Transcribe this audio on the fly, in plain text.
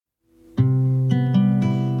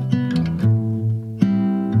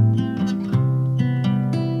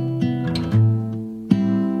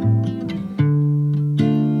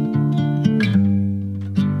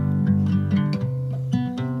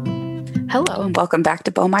Hello and welcome back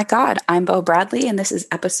to Bo My God. I'm Bo Bradley and this is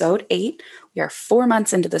episode 8. We are 4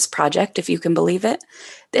 months into this project, if you can believe it.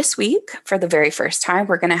 This week, for the very first time,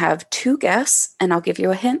 we're going to have 2 guests, and I'll give you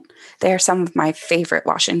a hint. They are some of my favorite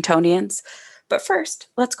Washingtonians. But first,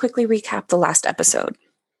 let's quickly recap the last episode.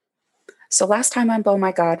 So last time on Bo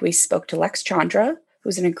My God, we spoke to Lex Chandra,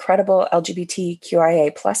 who's an incredible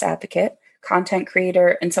LGBTQIA plus advocate, content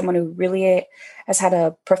creator, and someone who really has had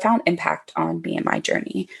a profound impact on me and my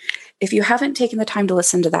journey. If you haven't taken the time to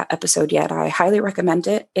listen to that episode yet, I highly recommend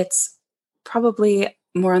it. It's probably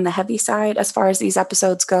more on the heavy side as far as these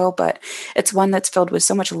episodes go, but it's one that's filled with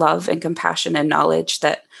so much love and compassion and knowledge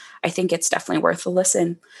that I think it's definitely worth a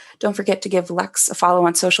listen. Don't forget to give Lex a follow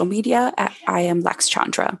on social media at I am Lex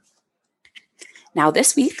Chandra. Now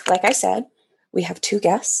this week, like I said, we have 2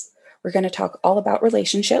 guests. We're going to talk all about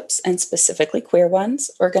relationships and specifically queer ones.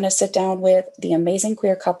 We're going to sit down with the amazing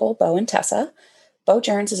queer couple, Bo and Tessa. Bo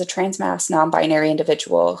Jerns is a trans-mass, non-binary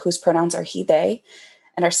individual whose pronouns are he, they.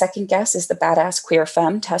 And our second guest is the badass queer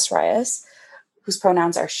femme, Tess Reyes, whose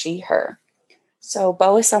pronouns are she, her. So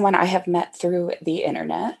Bo is someone I have met through the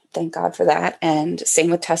internet. Thank God for that. And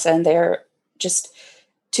same with Tessa. And they're just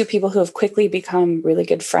 2 people who have quickly become really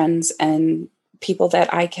good friends and people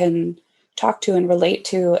that I can talk to and relate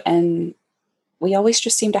to. And we always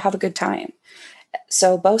just seem to have a good time.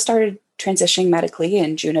 So Bo started transitioning medically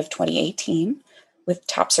in June of 2018. With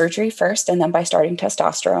top surgery first and then by starting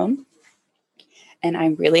testosterone. And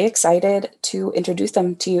I'm really excited to introduce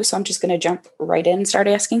them to you. So I'm just going to jump right in and start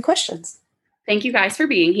asking questions. Thank you guys for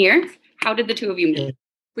being here. How did the 2 of you meet?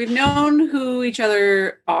 We've known who each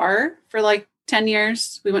other are for like 10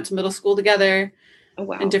 years. We went to middle school together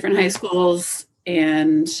in different high schools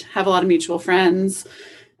and have a lot of mutual friends.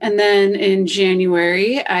 And then in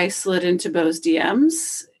January, I slid into Bo's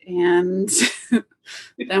DMs and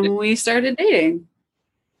then we started dating.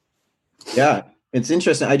 Yeah, it's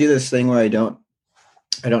interesting. I do this thing where I don't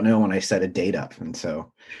know when I set a date up, and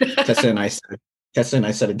so Tessa and I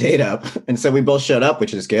set a date up, and so we both showed up,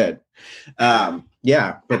 which is good. But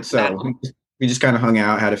so we just kind of hung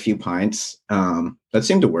out, had a few pints. That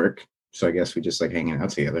seemed to work. So I guess we just like hanging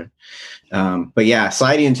out together. But yeah,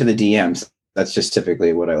 sliding into the DMs. That's just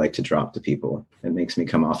typically what I like to drop to people. It makes me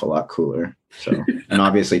come off a lot cooler. So, and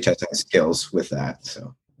obviously Tessa has skills with that.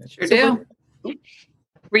 So sure do.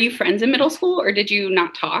 Were you friends in middle school or did you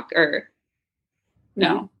not talk or?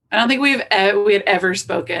 No, I don't think we had ever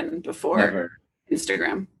spoken before. Never.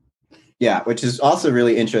 Instagram. Yeah. Which is also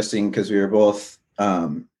really interesting because we were both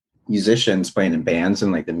musicians playing in bands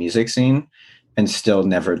in like the music scene and still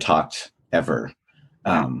never talked ever.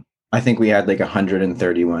 I think we had like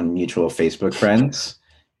 131 mutual Facebook friends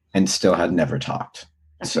and still had never talked.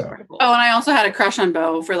 That's so incredible. Oh, and I also had a crush on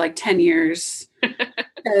Bo for like 10 years.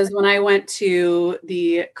 Because when I went to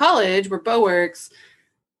the college where Bo works,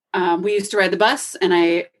 we used to ride the bus and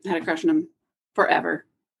I had a crush on him forever.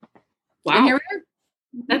 Wow. And here we are.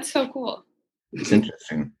 That's so cool. It's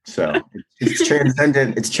interesting. So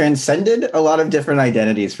it's transcended a lot of different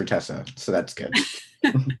identities for Tessa. So that's good.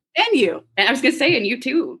 And you. And I was going to say, and you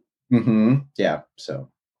too. Mm-hmm. Yeah. So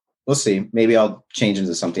we'll see. Maybe I'll change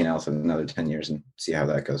into something else in another 10 years and see how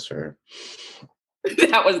that goes for her.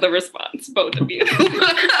 That was the response, both of you.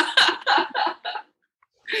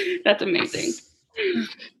 That's amazing.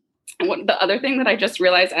 The other thing that I just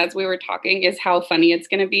realized as we were talking is how funny it's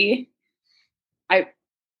going to be. I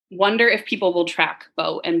wonder if people will track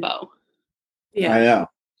Bo and Bo. Yeah, I know.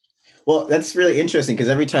 Well, that's really interesting because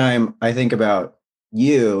every time I think about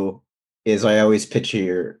you, I always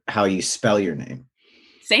picture how you spell your name.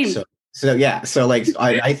 Same. So yeah. So like,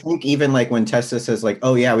 I think even like when Tessa says like,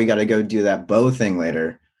 oh yeah, we got to go do that Bo thing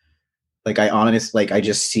later. Like I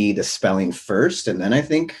just see the spelling first and then I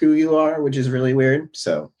think who you are, which is really weird.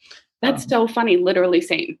 So that's so funny. Literally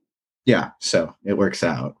same. Yeah. So it works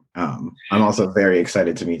out. I'm also very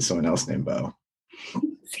excited to meet someone else named Bo.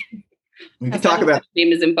 We could talk about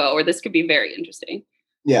name isn't Bo, or this could be very interesting.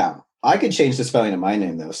 Yeah. I could change the spelling of my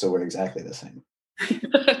name though. So we're exactly the same.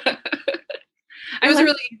 It was a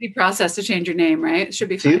really easy process to change your name, right? It should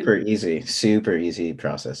be fine. Super easy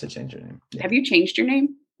process to change your name. Yeah. Have you changed your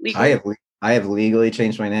name legally? I have legally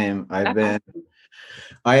changed my name. I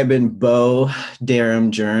have been Bo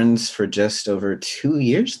Jerns for just over 2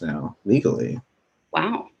 years now, legally.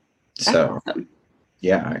 Wow. That's awesome.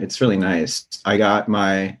 Yeah, it's really nice.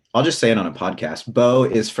 I'll just say it on a podcast. Bo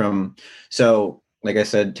is so like I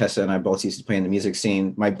said, Tessa and I both used to play in the music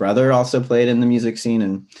scene. My brother also played in the music scene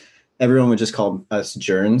and everyone would just call us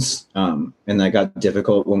Jerns. And that got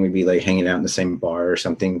difficult when we'd be like hanging out in the same bar or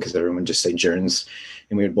something because everyone would just say Jerns.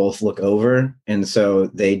 and we would both look over. And so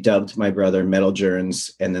they dubbed my brother Metal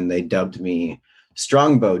Jerns, and then they dubbed me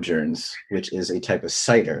Strongbow Jerns, which is a type of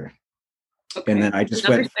cider. Okay. And then I just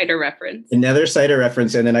another cider reference. Another cider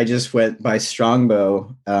reference. And then I just went by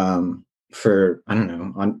Strongbow for, I don't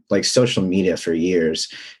know, on like social media for years.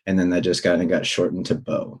 And then that just got shortened to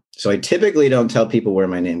Bo. So I typically don't tell people where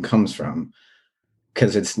my name comes from,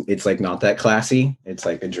 because it's like not that classy. It's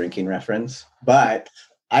like a drinking reference, but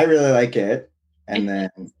I really like it. And then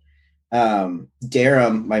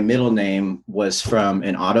Durham, my middle name, was from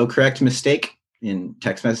an autocorrect mistake in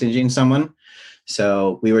text messaging someone.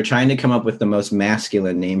 So we were trying to come up with the most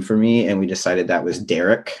masculine name for me, and we decided that was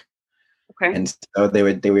Derek. Okay. And so they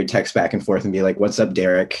would text back and forth and be like, "What's up,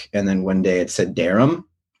 Derek?" And then one day it said Durham,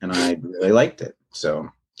 and I really liked it. So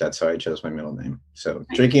that's how I chose my middle name. So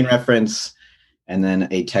drinking reference, and then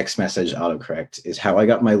a text message autocorrect is how I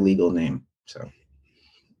got my legal name. So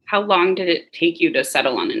how long did it take you to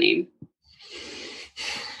settle on a name?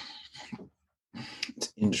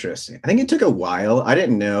 It's interesting. I think it took a while. I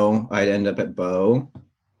didn't know I'd end up at Bo.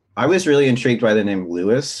 I was really intrigued by the name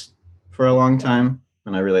Lewis for a long time,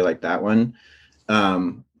 and I really liked that one.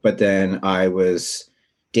 But then I was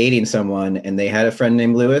dating someone, and they had a friend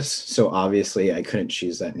named Lewis, so obviously I couldn't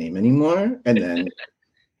choose that name anymore. And then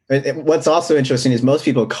what's also interesting is most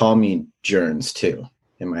people call me Jerns too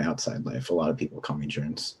in my outside life. A lot of people call me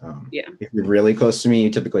Jerns. If you're really close to me, you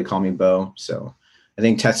typically call me Bo. So I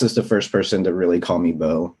think Tessa's the first person to really call me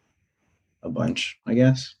Bo a bunch, I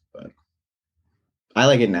guess. But I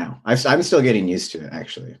like it now. I'm still getting used to it,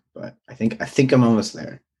 actually. But I think I'm almost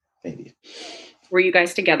there, maybe. Were you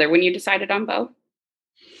guys together when you decided on Bo?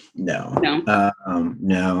 No.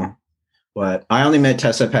 No. But I only met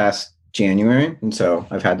Tessa past January, and so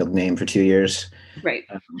I've had the name for 2 years. Right.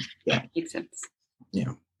 Yeah. Makes sense.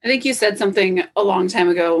 Yeah. I think you said something a long time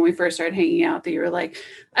ago when we first started hanging out that you were like,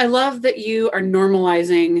 I love that you are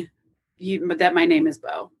normalizing that my name is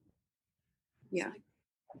Bo. Yeah.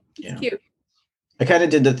 Yeah. Cute. I kind of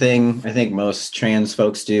did the thing I think most trans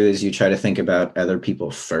folks do, is you try to think about other people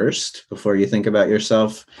first before you think about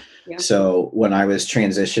yourself. Yeah. So when I was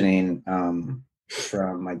transitioning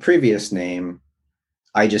from my previous name,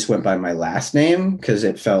 I just went by my last name because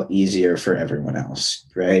it felt easier for everyone else,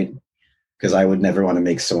 right? Because I would never want to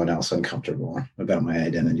make someone else uncomfortable about my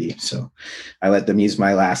identity. So I let them use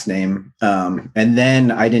my last name. And then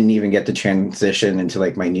I didn't even get to transition into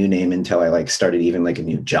like my new name until I like started even like a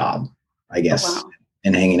new job, I guess, oh, wow.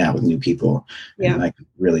 and hanging out with new people. Yeah. And I could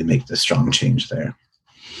really make the strong change there.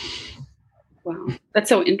 Wow. That's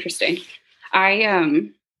so interesting.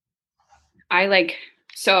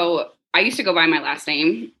 So I used to go by my last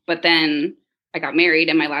name, but then I got married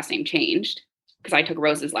and my last name changed because I took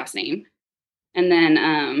Rose's last name. And then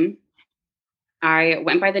I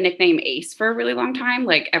went by the nickname Ace for a really long time,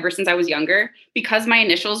 like ever since I was younger, because my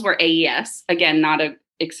initials were AES. Again, not an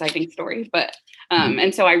exciting story, but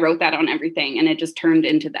and so I wrote that on everything, and it just turned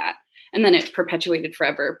into that. And then it perpetuated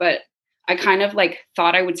forever. But I kind of like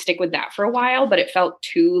thought I would stick with that for a while, but it felt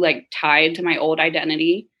too like tied to my old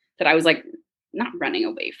identity that I was like not running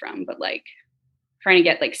away from, but like trying to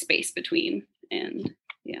get like space between. And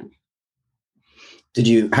yeah.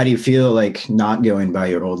 How do you feel like not going by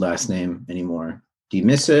your old last name anymore? Do you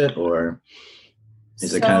miss it, or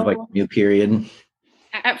is it kind of like a new period?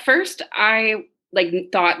 At first I like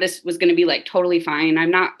thought this was going to be like totally fine. I'm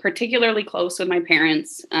not particularly close with my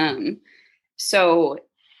parents. And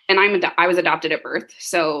I was adopted at birth.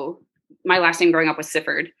 So my last name growing up was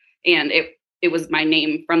Sifford, and it was my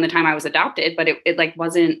name from the time I was adopted, but it like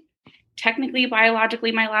wasn't technically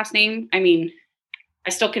biologically my last name. I mean, I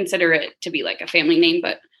still consider it to be like a family name,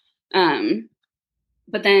 but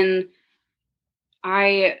then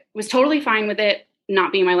I was totally fine with it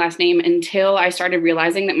not being my last name until I started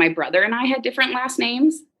realizing that my brother and I had different last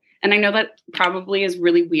names. And I know that probably is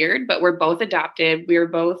really weird, but we're both adopted. We were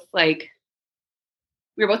both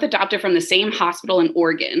adopted from the same hospital in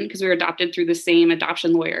Oregon because we were adopted through the same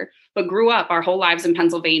adoption lawyer, but grew up our whole lives in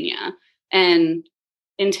Pennsylvania. And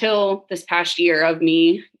until this past year of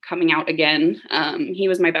me coming out again, he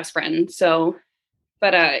was my best friend. So,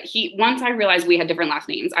 but once I realized we had different last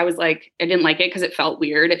names, I was like, I didn't like it because it felt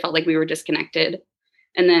weird. It felt like we were disconnected.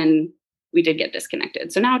 And then we did get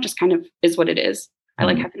disconnected. So now it just kind of is what it is. I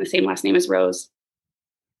like having the same last name as Rose.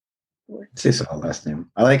 It's a solid last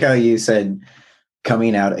name. I like how you said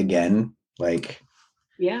coming out again. Like,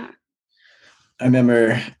 yeah. I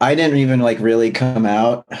remember I didn't even like really come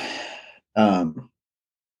out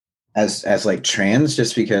as like trans,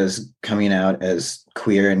 just because coming out as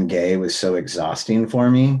queer and gay was so exhausting for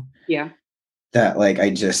me. Yeah. That like I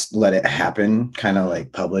just let it happen kind of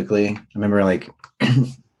like publicly. I remember like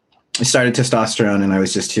I started testosterone and I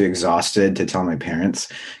was just too exhausted to tell my parents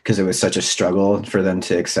because it was such a struggle for them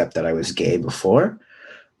to accept that I was gay before.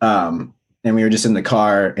 And we were just in the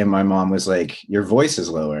car and my mom was like, your voice is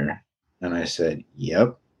lower. And I said,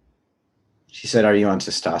 yep. She said, are you on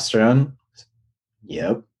testosterone?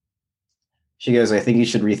 Yep. She goes, I think you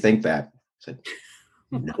should rethink that. I said,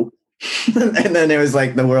 nope. And then it was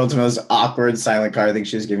like the world's most awkward silent car. I think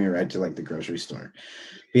she was giving me a ride to like the grocery store.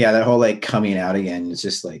 But yeah, that whole like coming out again is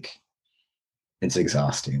just like, it's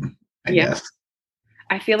exhausting, I guess.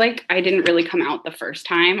 I feel like I didn't really come out the first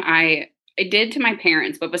time. I did to my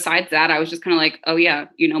parents, but besides that, I was just kind of like, oh yeah,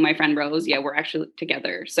 my friend Rose, yeah, we're actually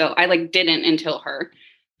together. So I like didn't until her.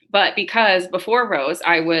 But because before Rose,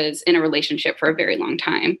 I was in a relationship for a very long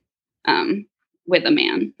time with a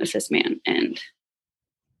man, a cis man, and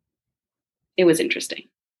it was interesting.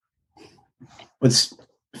 What's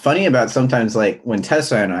funny about sometimes like when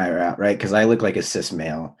Tessa and I are out, right? Because I look like a cis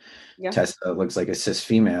male. Yeah. Tessa looks like a cis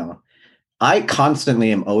female. I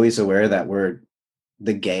constantly am always aware that we're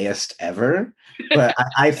the gayest ever, but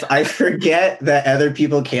I forget that other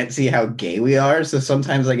people can't see how gay we are. So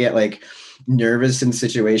sometimes I get like nervous in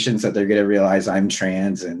situations that they're going to realize I'm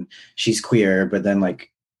trans and she's queer, but then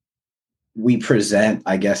like we present,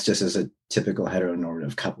 I guess, just as a typical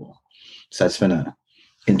heteronormative couple. So that's been a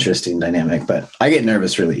interesting dynamic, but I get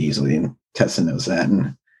nervous really easily and Tessa knows that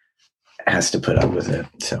and has to put up with it.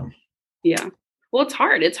 So yeah. Well, it's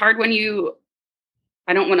hard. It's hard when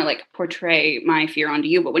I don't want to like portray my fear onto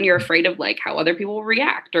you, but when you're afraid of like how other people will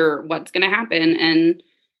react or what's going to happen, and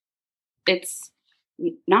it's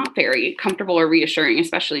not very comfortable or reassuring,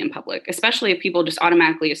 especially in public, especially if people just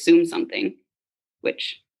automatically assume something,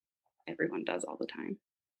 which everyone does all the time.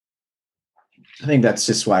 I think that's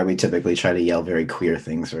just why we typically try to yell very queer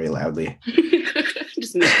things very loudly.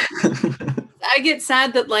 I get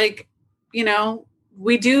sad that like,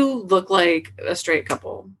 we do look like a straight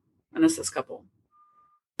couple and a cis couple.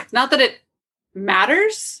 Not that it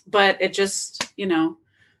matters, but it just,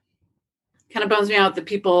 kind of bums me out that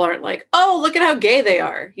people aren't like, oh, look at how gay they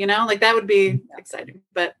are. Like that would be exciting,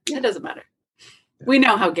 but it doesn't matter. We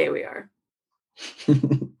know how gay we are.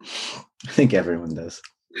 I think everyone does.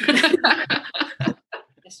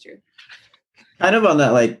 That's true. Kind of on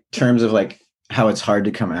that like terms of like how it's hard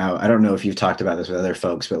to come out. I don't know if you've talked about this with other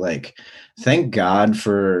folks, but like, thank God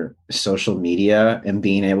for social media and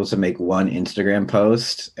being able to make one Instagram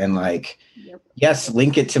post and like, yes,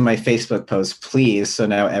 link it to my Facebook post, please. So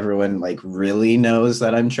now everyone like really knows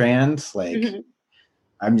that I'm trans. Like,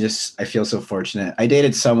 I feel so fortunate. I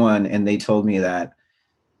dated someone and they told me that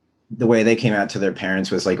the way they came out to their parents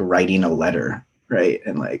was like writing a letter, right?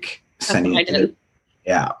 And like sending it to them.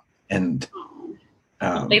 Yeah. And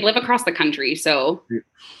they live across the country. So,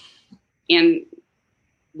 and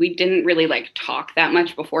we didn't really like talk that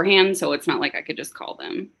much beforehand. So it's not like I could just call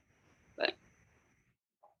them, but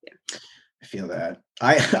yeah. I feel that.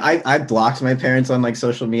 I blocked my parents on like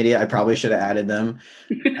social media. I probably should have added them.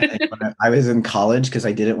 I was in college because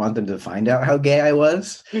I didn't want them to find out how gay I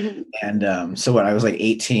was. And so when I was like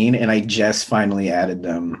 18 and I just finally added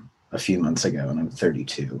them a few months ago and I'm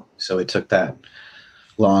 32. So it took that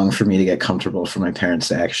long for me to get comfortable for my parents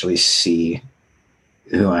to actually see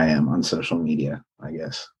who I am on social media, I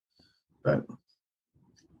guess. But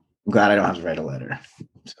I'm glad I don't have to write a letter.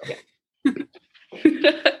 So.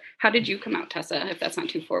 How did you come out, Tessa, if that's not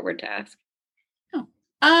too forward to ask? Oh.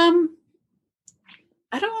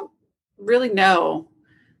 I don't really know.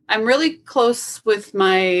 I'm really close with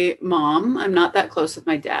my mom. I'm not that close with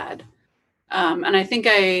my dad. And I think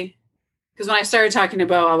because when I started talking to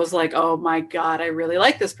Bo, I was like, oh my God, I really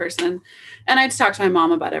like this person. And I had to talk to my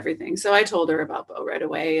mom about everything. So I told her about Bo right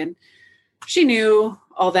away. And she knew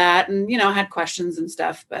all that and, had questions and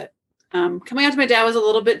stuff. But coming out to my dad was a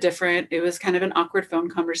little bit different. It was kind of an awkward phone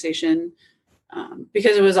conversation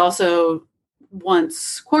because it was also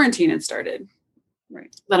once quarantine had started.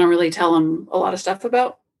 Right. I don't really tell him a lot of stuff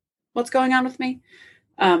about what's going on with me.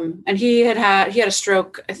 And he had a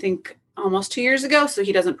stroke, I think, almost 2 years ago. So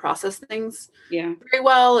he doesn't process things very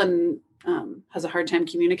well and has a hard time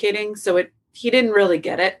communicating. So he didn't really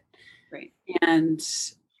get it. Right. And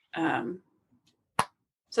so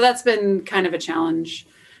that's been kind of a challenge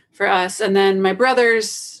for us. And then my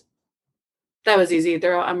brothers, that was easy.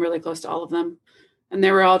 I'm really close to all of them. And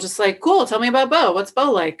they were all just like, cool, tell me about Bo. What's Bo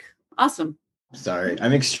like? Awesome. Sorry,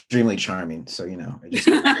 I'm extremely charming. So, I just...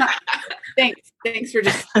 Thanks for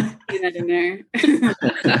just putting that in there.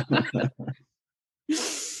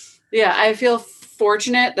 Yeah, I feel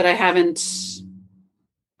fortunate that I haven't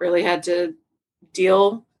really had to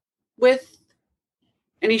deal with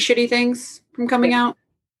any shitty things from coming out.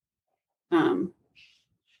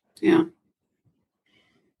 Yeah.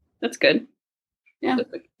 That's good. Yeah.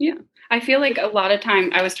 Yeah. I feel like a lot of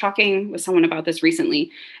time, I was talking with someone about this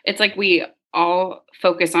recently. It's like we all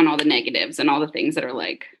focus on all the negatives and all the things that are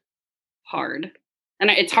like hard. And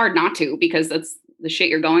it's hard not to, because that's the shit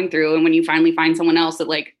you're going through. And when you finally find someone else that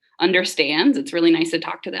like understands, it's really nice to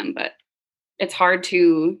talk to them, but it's hard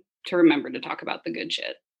to remember to talk about the good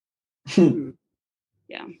shit.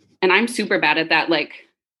 Yeah. And I'm super bad at that. Like,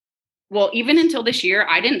 well, even until this year,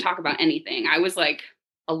 I didn't talk about anything. I was like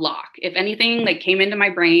a lock. If anything like came into my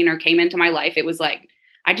brain or came into my life, it was like,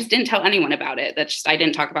 I just didn't tell anyone about it. That's just, I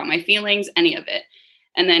didn't talk about my feelings, any of it.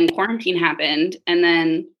 And then quarantine happened. And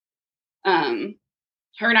then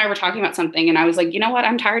her and I were talking about something, and I was like, you know what?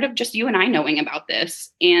 I'm tired of just you and I knowing about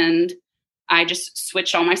this. And I just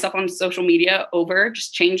switched all my stuff on social media over,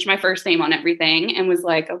 just changed my first name on everything, and was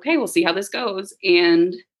like, okay, we'll see how this goes.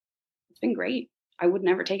 And it's been great. I would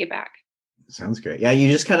never take it back. Sounds great. Yeah,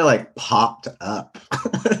 you just kind of like popped up.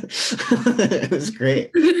 It was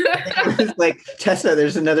great. It was like, Tessa,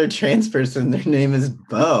 there's another trans person. Their name is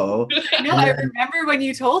Bo. No, I remember when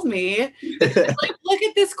you told me, like, look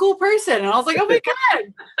at this cool person. And I was like, oh my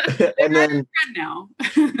God. And then, now.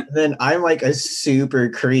 then I'm like a super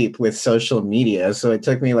creep with social media. So it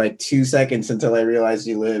took me like 2 seconds until I realized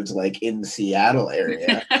you lived like in the Seattle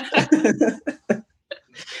area.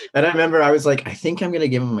 And I remember I was like, I think I'm going to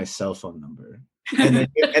give him my cell phone number. And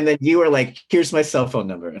then you were like, here's my cell phone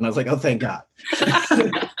number. And I was like, oh, thank God.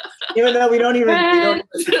 Even though we don't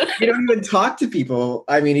even talk to people,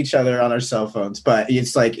 I mean, each other on our cell phones, but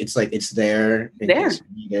it's there in case you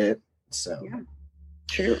need it. So yeah.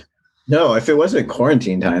 True. No, if it wasn't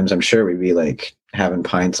quarantine times, I'm sure we'd be like having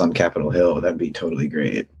pints on Capitol Hill. That'd be totally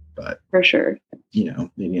great. But for sure,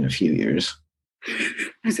 maybe in a few years.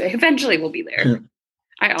 Eventually we'll be there.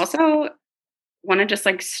 I also want to just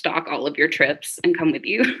like stalk all of your trips and come with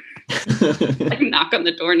you. Like knock on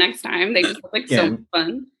the door next time. They just look like so much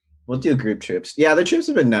fun. We'll do group trips. Yeah, the trips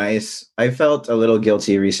have been nice. I felt a little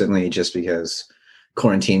guilty recently just because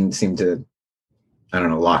quarantine seemed to, I don't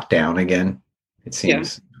know, lock down again. It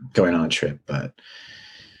seems going on a trip, but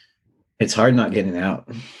it's hard not getting out.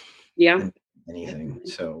 Yeah. Anything.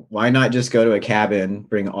 So why not just go to a cabin,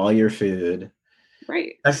 bring all your food?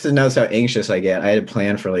 Right. That's to know how anxious I get. I had a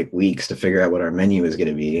plan for like weeks to figure out what our menu was going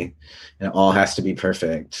to be, and it all has to be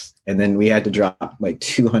perfect. And then we had to drop like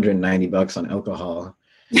 $290 on alcohol.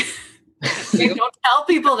 Don't tell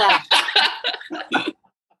people that.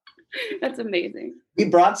 That's amazing. We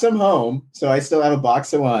brought some home, so I still have a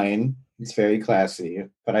box of wine. It's very classy,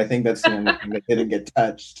 but I think that's the only thing that didn't get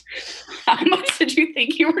touched. How much did you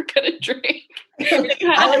think you were going to drink? You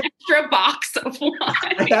had an extra box of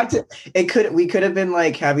wine. We could have been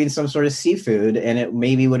like having some sort of seafood, and it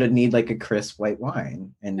maybe would have need like a crisp white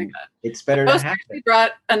wine, and it's better to have it. We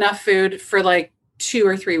brought enough food for like 2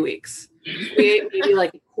 or 3 weeks. We ate maybe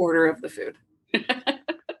like a quarter of the food.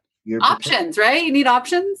 Options, right? You need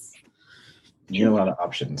options. You need a lot of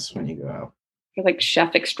options when you go out. You're like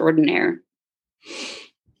chef extraordinaire.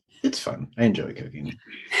 It's fun. I enjoy cooking.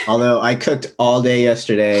 Although I cooked all day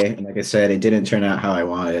yesterday, and like I said, it didn't turn out how I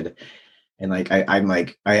wanted. And like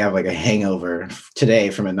I have like a hangover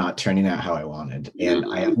today from it not turning out how I wanted. And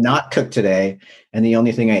I have not cooked today. And the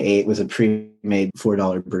only thing I ate was a pre-made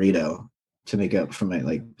 $4 burrito to make up for my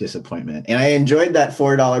like disappointment. And I enjoyed that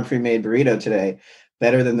 $4 pre-made burrito today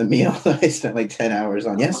better than the meal that I spent like 10 hours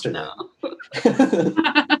on yesterday. No.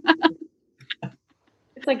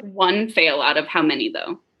 It's like one fail out of how many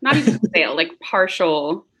though? Not even fail, like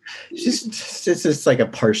partial. It's just like a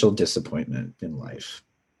partial disappointment in life.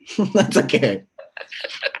 That's okay.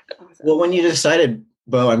 Awesome. Well, when you decided,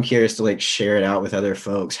 Bo, I'm curious to like share it out with other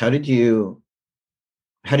folks. How did you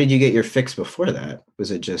get your fix before that?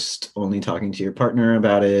 Was it just only talking to your partner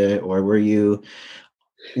about it, or were you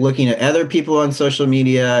looking at other people on social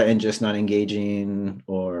media and just not engaging,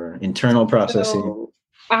 or internal processing? So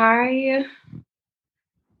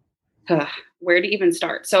where to even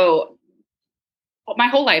start? So my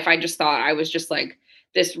whole life, I just thought I was just like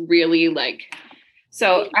this really like,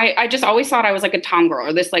 so I just always thought I was like a tomgirl,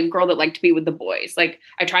 or this like girl that liked to be with the boys. Like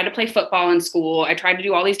I tried to play football in school. I tried to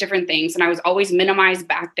do all these different things, and I was always minimized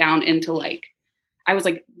back down into like, I was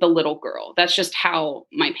like the little girl. That's just how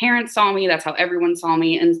my parents saw me. That's how everyone saw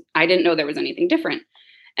me. And I didn't know there was anything different.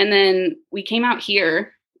 And then we came out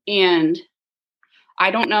here, and I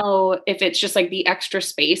don't know if it's just like the extra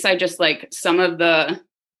space. I just like some of the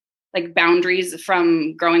like boundaries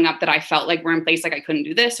from growing up that I felt like were in place. Like I couldn't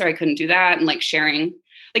do this or I couldn't do that. And like sharing,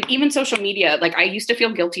 like even social media, like I used to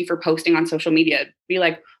feel guilty for posting on social media, be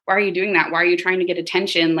like, why are you doing that? Why are you trying to get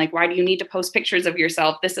attention? Like, why do you need to post pictures of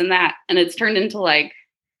yourself? This and that. And it's turned into like,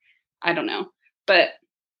 I don't know. But,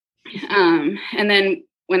 and then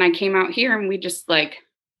when I came out here and we just like,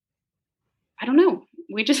 I don't know,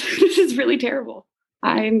 this is really terrible.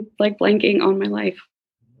 I'm like blanking on my life.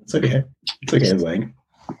 It's okay. It's okay, blank.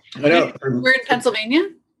 I know. We're in Pennsylvania?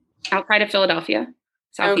 Outside of Philadelphia.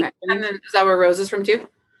 Okay. And then is that where Rose is from too?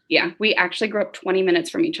 Yeah. We actually grew up 20 minutes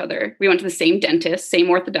from each other. We went to the same dentist, same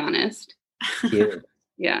orthodontist. Cute.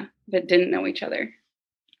 Yeah. But didn't know each other.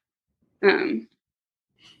 But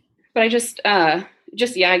I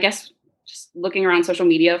I guess just looking around social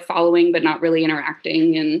media, following, but not really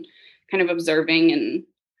interacting and kind of observing. And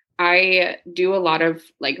I do a lot of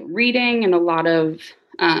like reading and a lot of,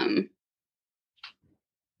 I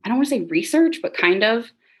don't want to say research, but kind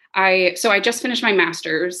of. So I just finished my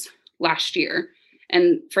master's last year.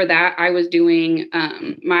 And for that, I was doing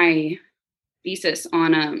my thesis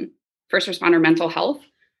on first responder mental health,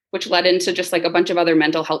 which led into just like a bunch of other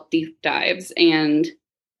mental health deep dives, and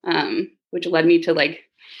which led me to like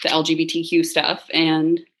the LGBTQ stuff.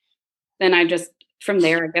 And then I just, from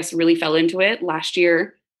there, I guess, really fell into it. Last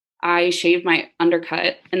year, I shaved my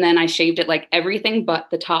undercut, and then I shaved it like everything but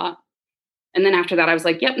the top. And then after that, I was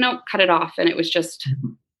like, yep, no, cut it off. And it was just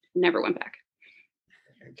never went back.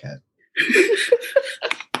 Haircut.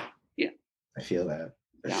 Yeah. I feel that.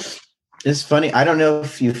 Yeah. It's funny. I don't know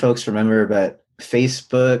if you folks remember, but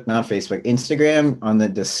Instagram on the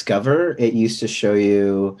Discover, it used to show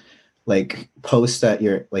you like posts that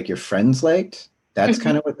your friends liked. That's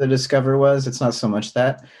kind of what the Discover was. It's not so much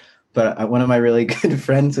that, but one of my really good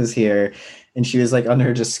friends was here, and she was like on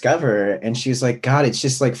her Discover, and she was like, God, it's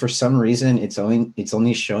just like for some reason it's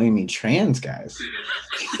only showing me trans guys.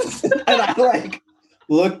 And I like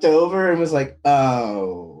looked over and was like,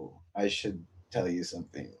 oh, I should tell you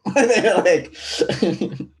something. Like,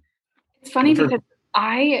 it's funny because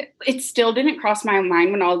it still didn't cross my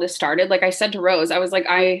mind when all this started. Like I said to Rose, I was like,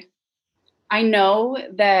 I know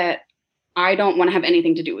that I don't want to have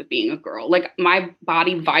anything to do with being a girl. Like my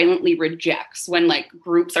body violently rejects when like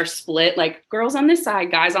groups are split, like girls on this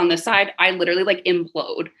side, guys on this side. I literally like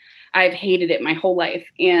implode. I've hated it my whole life.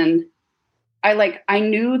 And I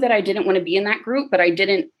knew that I didn't want to be in that group, but I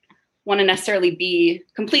didn't want to necessarily be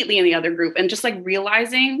completely in the other group. And just like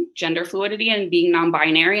realizing gender fluidity and being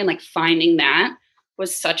non-binary and like finding that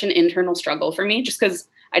was such an internal struggle for me, just because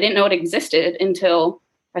I didn't know it existed until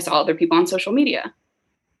I saw other people on social media.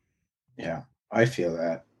 Yeah, I feel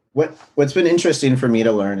that. What's been interesting for me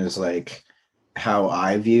to learn is like how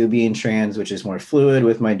I view being trans, which is more fluid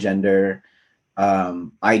with my gender.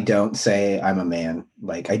 I don't say I'm a man.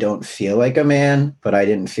 Like I don't feel like a man, but I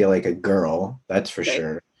didn't feel like a girl. That's for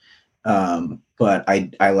sure. But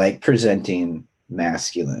I like presenting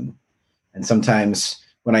masculine. And sometimes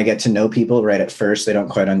when I get to know people right at first, they don't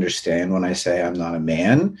quite understand when I say I'm not a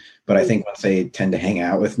man. But I think once they tend to hang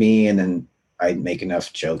out with me and then I make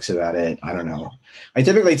enough jokes about it, I don't know. I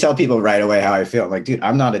typically tell people right away how I feel. I'm like, dude,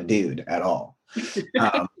 I'm not a dude at all.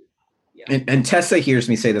 And Tessa hears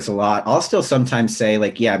me say this a lot. I'll still sometimes say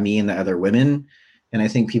like, yeah, me and the other women. And I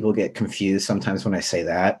think people get confused sometimes when I say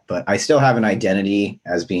that, but I still have an identity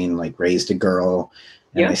as being like raised a girl.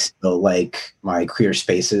 And I still like my queer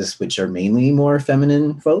spaces, which are mainly more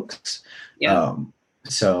feminine folks. Yeah.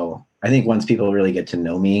 So I think once people really get to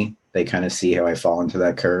know me, they kind of see how I fall into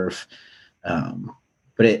that curve.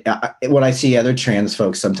 But when I see other trans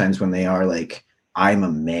folks, sometimes when they are like, I'm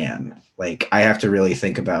a man, like I have to really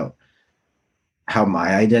think about how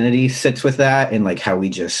my identity sits with that and like how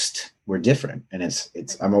we're different. And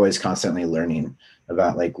I'm always constantly learning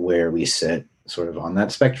about like where we sit sort of on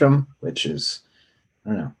that spectrum, which is, I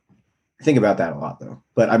don't know. I think about that a lot though,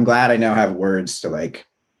 but I'm glad I now have words to like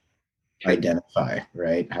identify,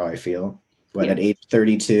 right? How I feel. At age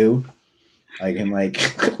 32, I can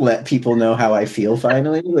like let people know how I feel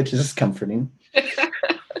finally, which is comforting.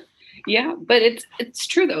 Yeah, but it's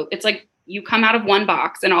true though. It's like you come out of one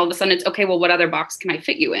box and all of a sudden it's okay, well, what other box can I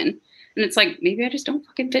fit you in? And it's like, maybe I just don't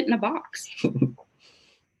fucking fit in a box.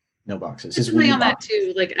 No boxes. Just on that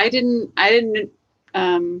too. Like I didn't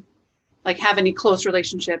like have any close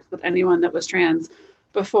relationships with anyone that was trans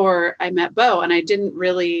before I met Bo, and I didn't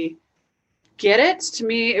really get it. To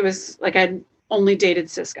me, it was like I'd only dated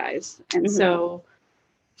cis guys. And so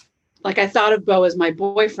like I thought of Bo as my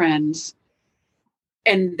boyfriend,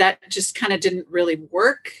 and that just kind of didn't really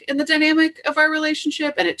work in the dynamic of our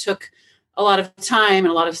relationship. And it took a lot of time and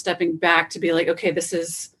a lot of stepping back to be like, okay, this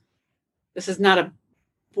is not a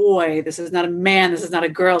boy, this is not a man, this is not a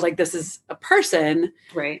girl, like this is a person,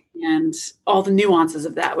 right? And all the nuances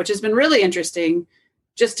of that, which has been really interesting,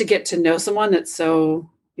 just to get to know someone that's so,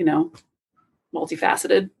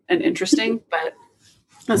 multifaceted and interesting. But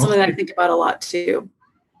that's something that I think about a lot too.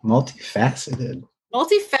 Multifaceted.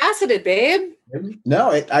 Multifaceted, babe.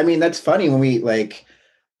 No, I mean, that's funny when we like,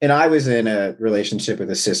 and I was in a relationship with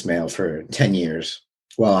a cis male for 10 years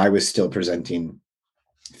while I was still presenting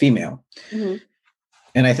female. Mm-hmm.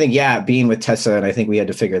 And I think, yeah, being with Tessa, and I think we had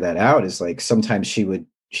to figure that out, is like sometimes she would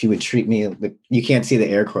treat me like, you can't see the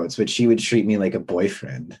air quotes, but she would treat me like a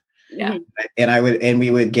boyfriend. Yeah. And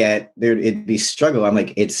we would get there, it'd be struggle. I'm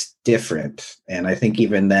like, it's different. And I think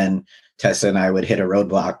even then Tessa and I would hit a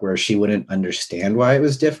roadblock where she wouldn't understand why it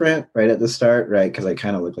was different right at the start, right? Because I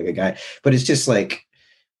kind of look like a guy, but it's just like,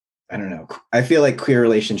 I don't know. I feel like queer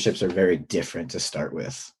relationships are very different to start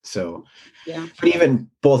with. So, yeah. But even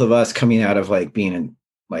both of us coming out of like being in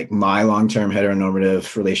like my long-term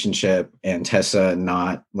heteronormative relationship and Tessa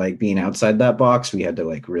not like being outside that box, we had to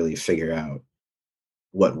like really figure out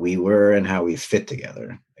what we were and how we fit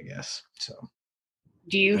together, I guess. So.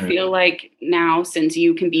 Do you feel like now, since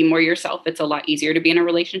you can be more yourself, it's a lot easier to be in a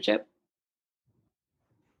relationship?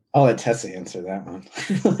 I'll let Tessa answer that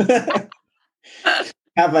one.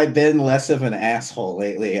 Have I been less of an asshole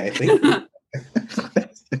lately? I think.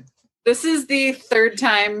 This is the third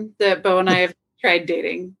time that Bo and I have tried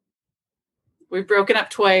dating. We've broken up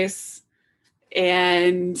twice.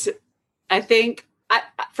 And I think,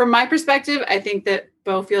 from my perspective, I think that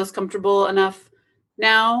Bo feels comfortable enough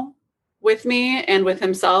now with me and with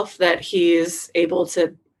himself that he's able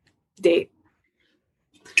to date.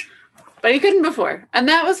 But he couldn't before. And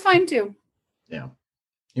that was fine too. Yeah.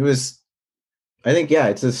 It was, I think, yeah,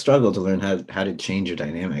 it's a struggle to learn how to change your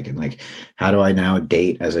dynamic. And like, how do I now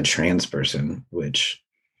date as a trans person? Which,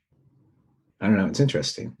 I don't know, it's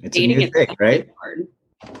interesting. It's dating a new thing, right? Hard.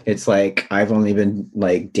 It's like, I've only been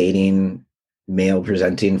like dating male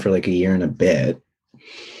presenting for like a year and a bit.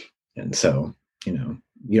 And so, you know,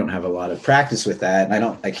 you don't have a lot of practice with that.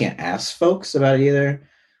 And I can't ask folks about it either,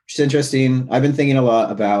 which is interesting. I've been thinking a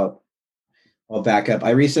lot about, I'll back up.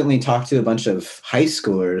 I recently talked to a bunch of high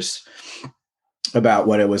schoolers about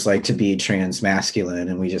what it was like to be trans masculine.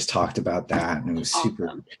 And we just talked about that. And it was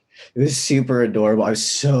super adorable. I was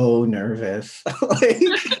so nervous, like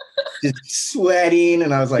just sweating.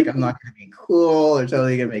 And I was like, I'm not going to be cool. They're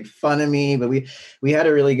totally going to make fun of me. But we had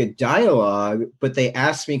a really good dialogue, but they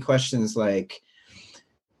asked me questions like,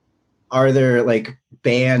 are there like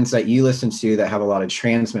bands that you listen to that have a lot of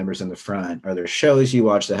trans members in the front? Are there shows you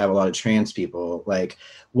watch that have a lot of trans people? Like,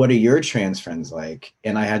 what are your trans friends like?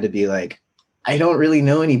 And I had to be like, I don't really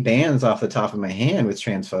know any bands off the top of my hand with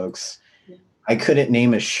trans folks. Yeah. I couldn't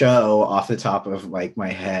name a show off the top of like my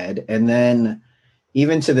head. And then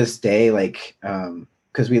even to this day, like,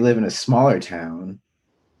 because we live in a smaller town,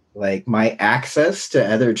 like my access to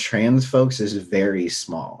other trans folks is very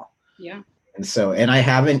small. Yeah. And so, and I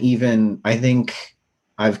think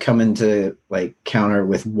I've come into like counter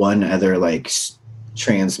with one other like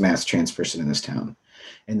trans person in this town.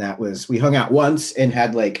 And that was, we hung out once and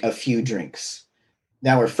had like a few drinks.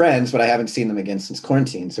 Now we're friends, but I haven't seen them again since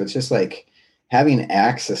quarantine. So it's just like having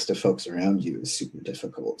access to folks around you is super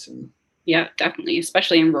difficult. And yeah, definitely.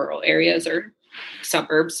 Especially in rural areas or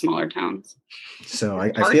suburbs, smaller towns. So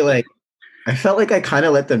I feel like, I felt like I kind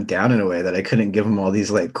of let them down in a way that I couldn't give them all these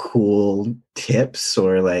like cool tips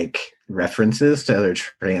or like references to other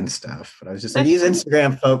trans stuff. But I was just like, use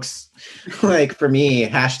Instagram, folks. Like for me,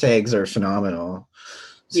 hashtags are phenomenal.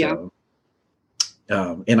 So,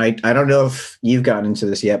 yeah. And I don't know if you've gotten into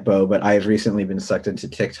this yet, Bo, but I've recently been sucked into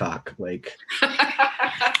TikTok. Like,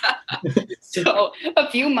 so a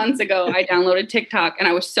few months ago, I downloaded TikTok and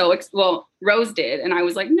I was so, Rose did. And I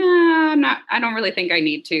was like, nah, I don't really think I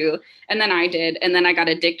need to. And then I did. And then I got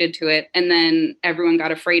addicted to it. And then everyone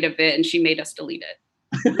got afraid of it and she made us delete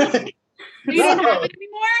it. You don't have it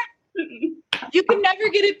anymore? You can never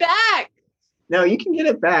get it back. No, you can get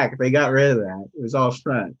it back. They got rid of that. It was all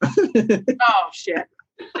front. Oh, shit.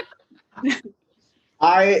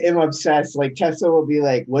 I am obsessed. Like Tessa will be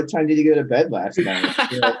like, what time did you go to bed last night?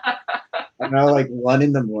 Like, I don't know, like 1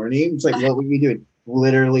 a.m. It's like, what were you doing?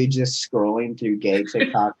 Literally just scrolling through gay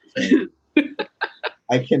TikTok.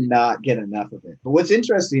 I cannot get enough of it. But what's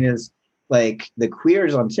interesting is like the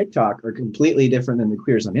queers on TikTok are completely different than the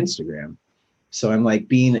queers on Instagram. So I'm like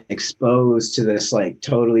being exposed to this like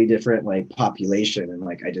totally different like population. And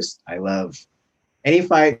like, I love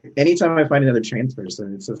anytime I find another trans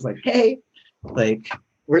person, it's just like, hey, like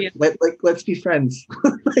let's be friends.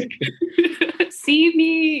 Like, see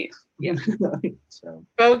me. Yeah. So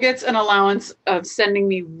Bo gets an allowance of sending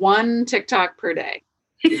me 1 TikTok per day.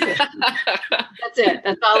 That's it.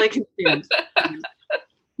 That's all I can do.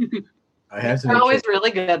 They're always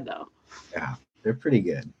really good though. Yeah, they're pretty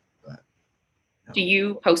good. But do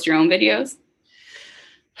you post your own videos?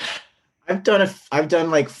 I've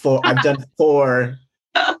done like four. I've done four.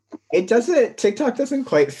 TikTok doesn't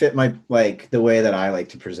quite fit my, like, the way that I like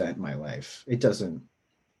to present my life. It doesn't.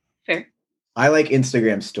 Fair. I like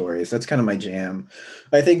Instagram stories. That's kind of my jam.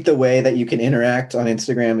 I think the way that you can interact on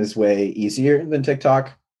Instagram is way easier than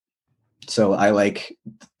TikTok. So I like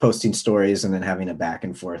posting stories and then having a back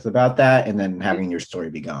and forth about that and then having your story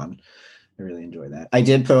be gone. I really enjoy that. I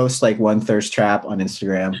did post like one thirst trap on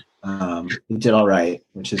Instagram. It did all right,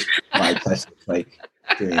 which is why I like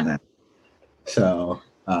doing that. So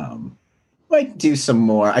might do some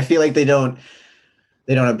more. I feel like they don't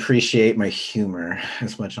appreciate my humor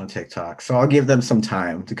as much on TikTok. So I'll give them some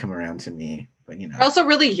time to come around to me. But You're also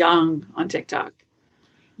really young on TikTok.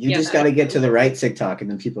 You just got to get to the right TikTok, and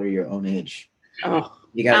then people are your own age. Oh,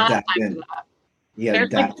 you got to dive in.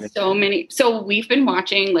 There's like so many. So we've been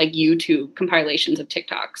watching like YouTube compilations of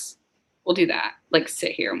TikToks. We'll do that. Like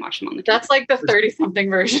sit here and watch them on the. That's like the 30-something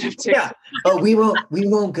version of TikTok. Yeah. Oh, we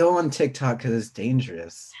won't go on TikTok because it's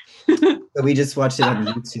dangerous. So we just watch it on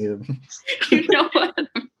YouTube. You know what?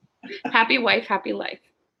 Happy wife, happy life.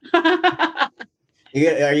 Are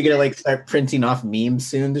you gonna like start printing off memes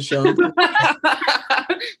soon to show them?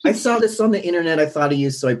 I saw this on the internet. I thought of you,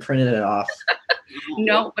 so I printed it off.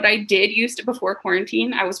 No, but I did used to before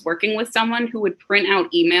quarantine. I was working with someone who would print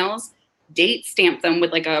out emails, date stamp them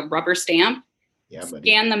with like a rubber stamp,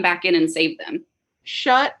 scan them back in and save them.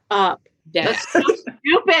 Shut up. That's so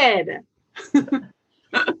stupid.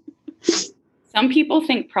 Some people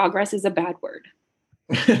think progress is a bad word.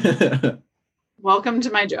 Welcome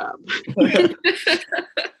to my job.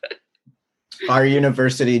 Our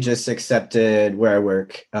university just accepted where I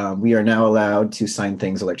work. We are now allowed to sign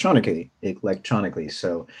things electronically.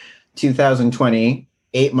 So 2020,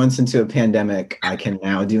 8 months into a pandemic, I can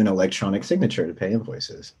now do an electronic signature to pay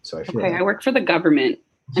invoices. So I feel I work for the government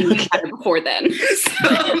and we had it before then. So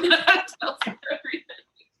that tells you everything.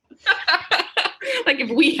 Like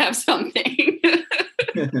if we have something.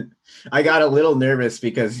 I got a little nervous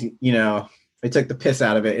because, I took the piss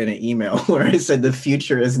out of it in an email where I said the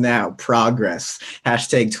future is now, progress,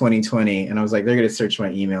 #2020. And I was like, they're going to search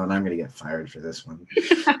my email and I'm going to get fired for this one.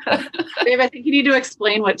 Babe, I think you need to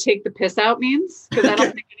explain what take the piss out means, because I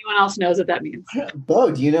don't think anyone else knows what that means.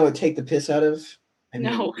 Bo, do you know what take the piss out of?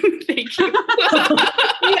 No, thank you.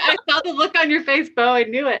 I saw the look on your face, Bo. I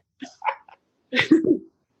knew it.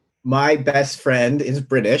 My best friend is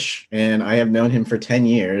British, and I have known him for 10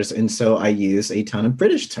 years, and so I use a ton of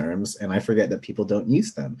British terms, and I forget that people don't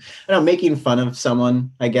use them. And I'm making fun of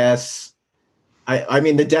someone, I guess. I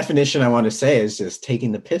mean, the definition I want to say is just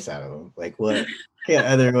taking the piss out of them. Like, what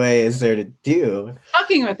other way is there to do?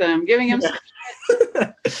 Fucking with them, giving them some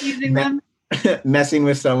using them. Messing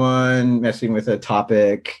with someone, messing with a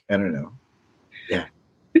topic. I don't know. Yeah.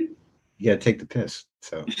 You got to take the piss,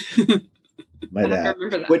 so... My dad,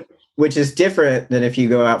 which is different than if you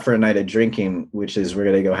go out for a night of drinking, which is we're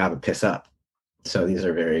going to go have a piss up. So these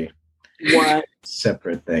are very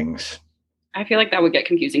separate things. I feel like that would get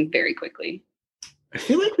confusing very quickly. I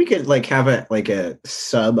feel like we could like have a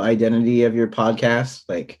sub identity of your podcast,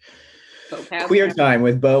 like Queer Time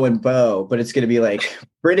with Bo and Bo, but it's going to be like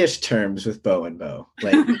British terms with Bo and Bo.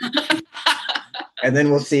 Like, and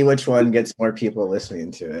then we'll see which one gets more people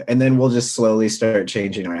listening to it. And then we'll just slowly start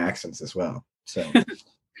changing our accents as well. So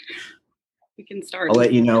we can start. I'll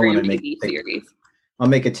let you know when I make series. I'll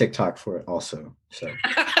make a TikTok for it also. So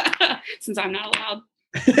since I'm not allowed.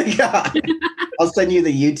 Yeah. I'll send you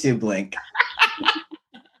the YouTube link.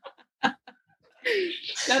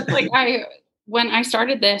 That's like when I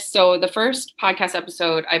started this, so the first podcast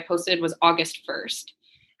episode I posted was August 1st.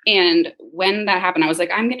 And when that happened, I was like,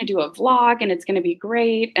 I'm going to do a vlog and it's going to be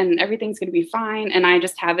great and everything's going to be fine. And I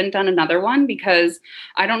just haven't done another one because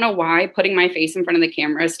I don't know why putting my face in front of the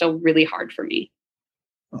camera is still really hard for me.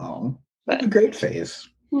 Oh, that's a great face.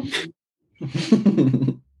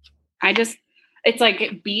 It's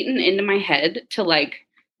like beaten into my head to like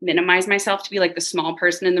minimize myself to be like the small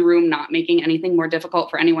person in the room, not making anything more difficult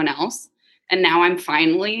for anyone else. And now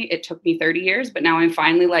it took me 30 years, but now I'm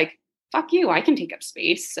finally like, fuck you, I can take up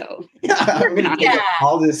space. So I'm going to take up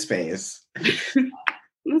all this space.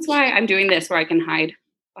 That's why I'm doing this, where I can hide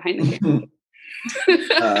behind the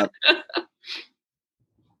camera.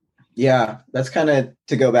 Yeah, that's kind of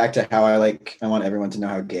to go back to how I want everyone to know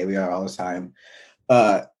how gay we are all the time.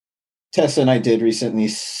 Tessa and I did recently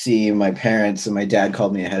see my parents, and my dad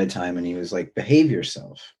called me ahead of time and he was like, behave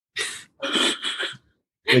yourself.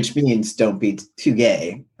 Which means don't be too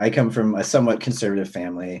gay. I come from a somewhat conservative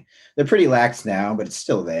family. They're pretty lax now, but it's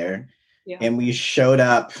still there. Yeah. And we showed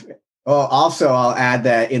up Oh, also, I'll add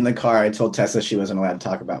that in the car, I told Tessa she wasn't allowed to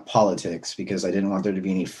talk about politics because I didn't want there to be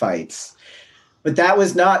any fights. But that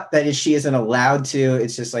was not that she isn't allowed to.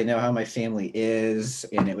 It's just I know how my family is,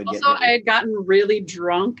 and it would also, get. Also, I had gotten really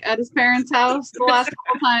drunk at his parents' house the last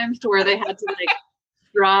couple times to where they had to like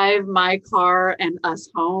drive my car and us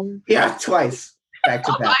home. Yeah, twice back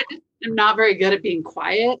to back. I am not very good at being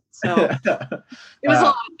quiet, so it was a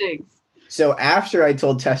lot of things. So after I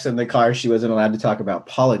told Tessa in the car she wasn't allowed to talk about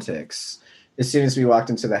politics, as soon as we walked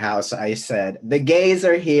into the house, I said, "The gays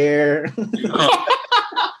are here."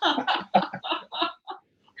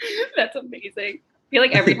 That's amazing. I feel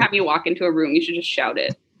like every time you walk into a room, you should just shout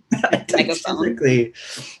it. I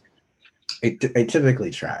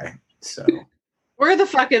typically try. So we're the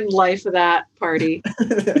fucking life of that party.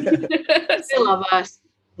 They love us.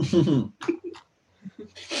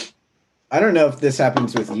 I don't know if this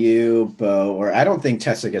happens with you, Bo, or I don't think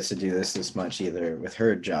Tessa gets to do this much either with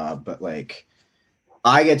her job, but like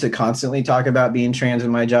I get to constantly talk about being trans in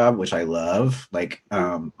my job, which I love. Like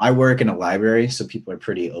I work in a library, so people are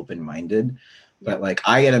pretty open-minded, but like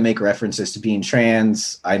I get to make references to being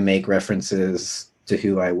trans. I make references to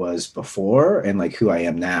who I was before and like who I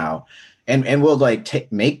am now. And we'll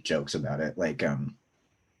like make jokes about it. Like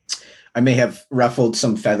I may have ruffled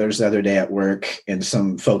some feathers the other day at work, and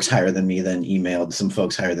some folks higher than me then emailed some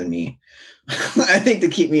folks higher than me, I think to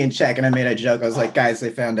keep me in check. And I made a joke. I was like, guys, they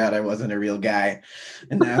found out I wasn't a real guy.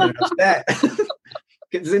 And now they're upset.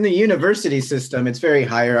 Because in the university system, it's very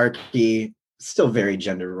hierarchy, still very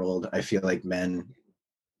gender rolled. I feel like men,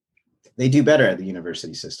 they do better at the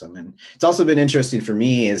university system. And it's also been interesting for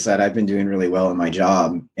me is that I've been doing really well in my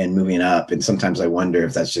job and moving up. And sometimes I wonder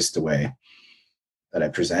if that's just the way that I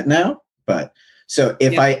present now. But so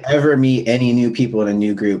if I ever meet any new people in a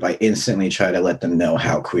new group, I instantly try to let them know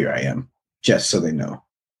how queer I am, just so they know.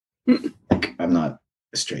 Like, I'm not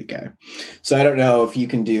a straight guy. So I don't know if you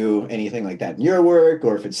can do anything like that in your work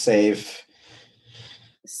or if it's safe.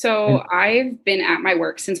 So I've been at my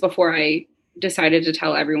work since before I decided to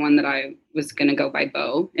tell everyone that I was going to go by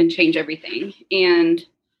Bo and change everything. And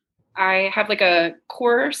I have like a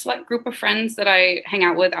core select group of friends that I hang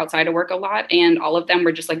out with outside of work a lot. And all of them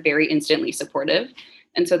were just like very instantly supportive.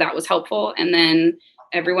 And so that was helpful. And then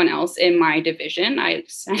everyone else in my division, I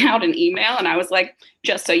sent out an email and I was like,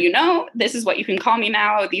 just so you know, this is what you can call me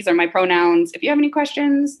now. These are my pronouns. If you have any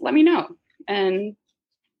questions, let me know. And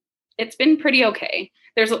it's been pretty okay.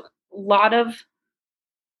 There's a lot of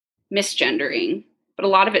misgendering, but a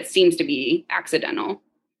lot of it seems to be accidental.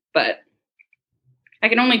 But I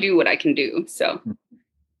can only do what I can do. So,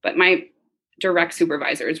 but my direct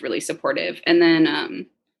supervisor is really supportive. And then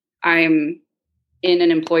I'm in an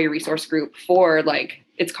employee resource group for like,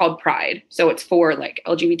 it's called Pride. So it's for like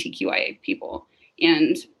LGBTQIA people.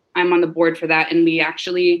 And I'm on the board for that. And we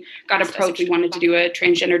actually got approached. We wanted to do a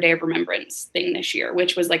Transgender Day of Remembrance thing this year,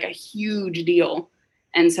 which was like a huge deal.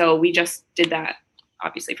 And so we just did that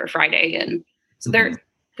obviously for Friday. And so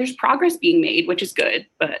there's progress being made, which is good,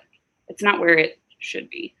 but it's not where it should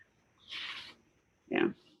be. Yeah.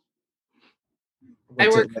 I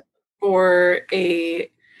work for a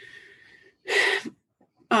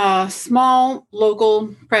small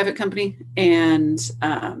local private company, and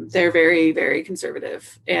they're very, very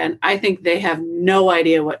conservative. And I think they have no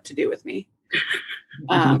idea what to do with me.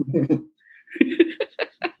 I've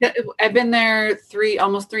been there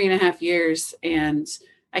almost 3.5 years, and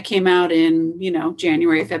I came out in,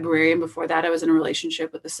 January, February. And before that, I was in a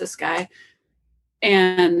relationship with a cis guy.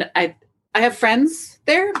 And I have friends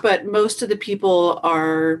there, but most of the people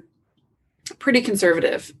are pretty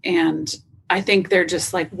conservative. And I think they're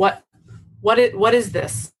just like, what is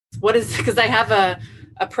this? What is, because I have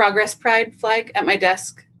a Progress Pride flag at my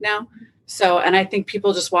desk now. So, and I think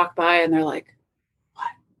people just walk by and they're like,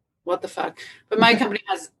 what the fuck? But my company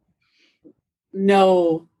has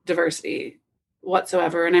no diversity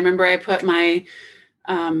whatsoever. And I remember I put my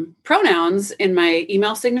pronouns in my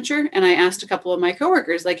email signature. And I asked a couple of my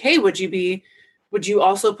coworkers, like, hey, would you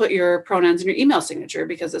also put your pronouns in your email signature?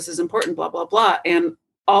 Because this is important, blah, blah, blah. And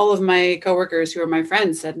all of my coworkers who are my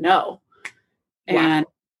friends said no. Wow. And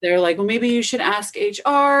they're like, well, maybe you should ask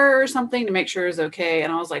HR or something to make sure it's okay.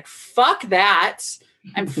 And I was like, fuck that.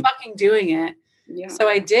 I'm fucking doing it. Yeah. So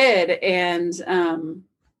I did. And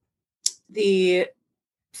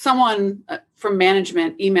someone from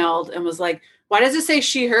management emailed and was like, why does it say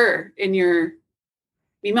she, her in your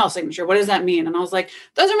email signature? What does that mean? And I was like,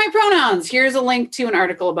 those are my pronouns. Here's a link to an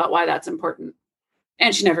article about why that's important.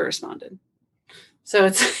 And she never responded. So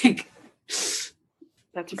it's like,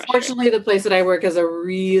 that's unfortunately the place that I work has a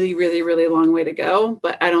really, really, really long way to go.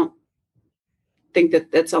 But I don't think that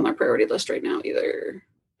that's on their priority list right now either.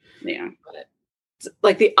 Yeah. But it's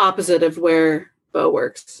like the opposite of where Bo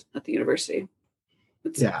works at the university.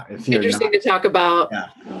 It's if you're interesting to talk about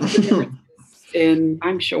the differences in,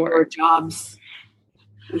 I'm sure, our jobs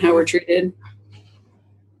and how we're treated.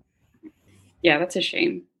 Yeah, that's a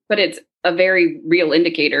shame. But it's a very real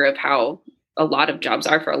indicator of how a lot of jobs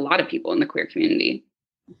are for a lot of people in the queer community.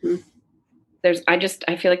 Mm-hmm.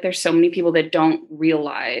 I feel like there's so many people that don't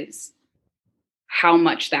realize how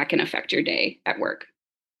much that can affect your day at work.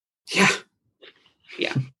 Yeah.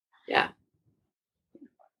 Yeah. Yeah.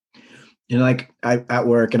 You know, like at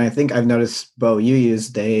work, and I think I've noticed, Bo, you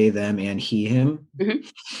use they, them, and he, him. Mm-hmm.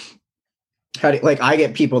 How do like I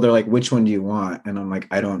get people? They're like, "Which one do you want?" And I'm like,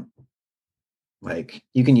 "I don't like.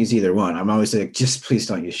 You can use either one." I'm always like, "Just please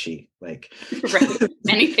don't use she." Like, right.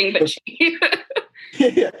 Anything but she.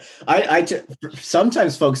 Yeah.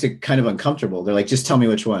 Sometimes folks are kind of uncomfortable. They're like, "Just tell me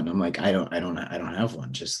which one." I'm like, I don't have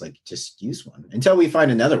one. Just use one until we find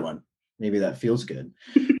another one. Maybe that feels good.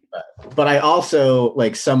 But I also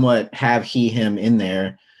like somewhat have he, him in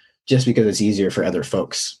there just because it's easier for other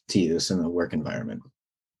folks to use in the work environment.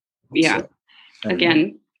 Yeah. So,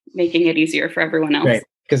 again, making it easier for everyone else. Right.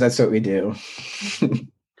 Because that's what we do.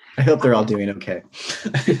 I hope they're all doing okay.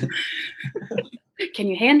 Can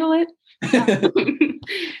you handle it?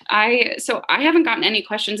 I haven't gotten any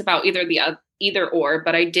questions about either or,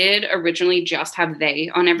 but I did originally just have they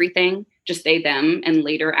on everything, just they, them, and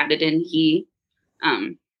later added in he.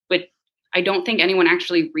 But I don't think anyone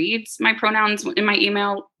actually reads my pronouns in my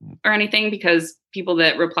email or anything, because people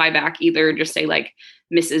that reply back either just say like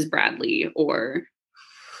Mrs. Bradley, or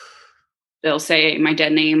they'll say my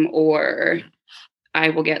dead name, or I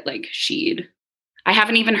will get like she'd. I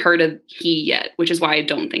haven't even heard of he yet, which is why I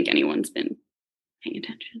don't think anyone's been paying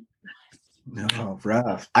attention. No,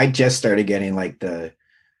 rough. I just started getting like the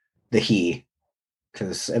he,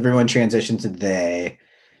 because everyone transitioned to they.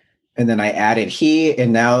 And then I added he,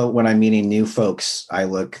 and now when I'm meeting new folks, I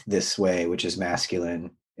look this way, which is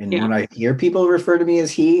masculine. And when I hear people refer to me as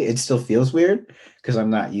he, it still feels weird because I'm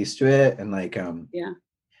not used to it. And like, I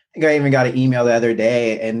think I even got an email the other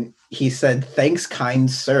day, and he said, "Thanks, kind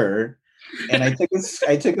sir." And I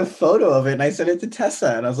took a photo of it and I sent it to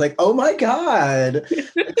Tessa, and I was like, "Oh my God,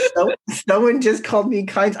 someone just called me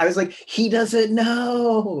kind." I was like, "He doesn't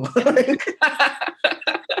know."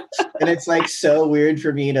 And it's like so weird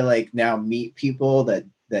for me to like now meet people that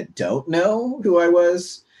don't know who I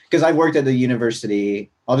was, because I worked at the university.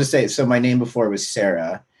 I'll just say it. So my name before was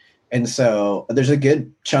Sarah. And so there's a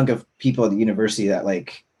good chunk of people at the university that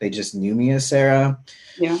like, they just knew me as Sarah.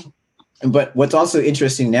 Yeah. But what's also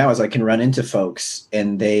interesting now is I can run into folks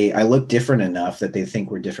and I look different enough that they think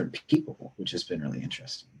we're different people, which has been really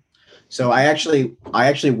interesting. So I actually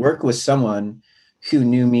work with someone who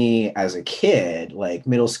knew me as a kid, like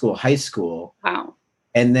middle school, high school. Wow.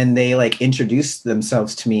 And then they like introduced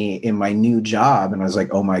themselves to me in my new job. And I was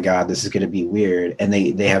like, "Oh my God, this is going to be weird." And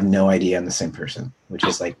they have no idea I'm the same person, which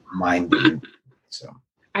is like mind-blowing. So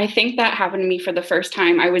I think that happened to me for the first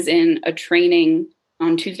time. I was in a training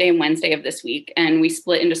on Tuesday and Wednesday of this week, and we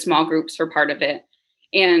split into small groups for part of it.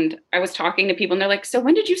 And I was talking to people and they're like, "So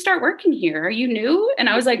when did you start working here? Are you new?" And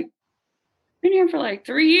I was like, "Been here for like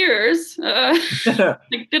 3 years. Like,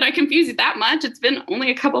 did I confuse you that much? It's been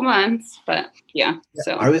only a couple months." But yeah.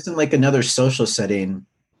 So I was in like another social setting.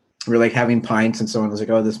 We're like having pints, and someone was like,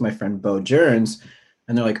 "Oh, this is my friend Bo Jerns."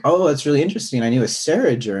 And they're like, "Oh, that's really interesting. I knew a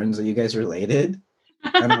Sarah Jerns. Are you guys related?"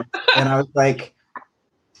 And I was like,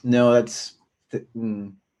 "No, that's."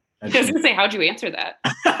 I was gonna say, how'd you answer that?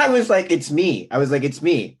 I was like, "It's me."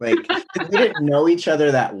 Like, we didn't know each other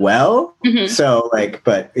that well. Mm-hmm. So like,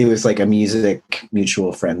 but it was like a music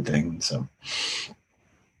mutual friend thing. So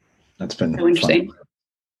that's been so interesting. Fun.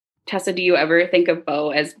 Tessa, do you ever think of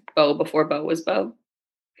Bo as Bo before Bo was Bo?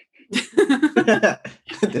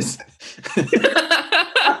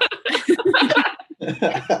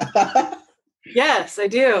 Yes, I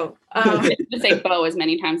do. To say Bo as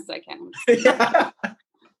many times as I can. Yeah.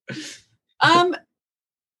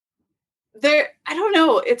 I don't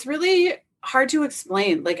know. It's really hard to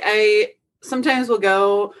explain. Like, I sometimes will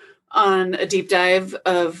go on a deep dive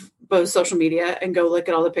of Bo's social media and go look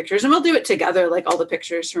at all the pictures, and we'll do it together, like all the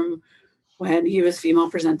pictures from when he was female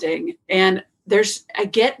presenting. And I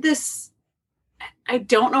get this, I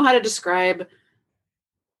don't know how to describe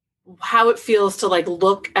how it feels to like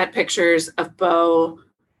look at pictures of Bo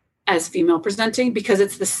as female presenting, because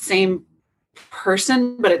it's the same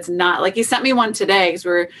person, but it's not. Like, he sent me one today because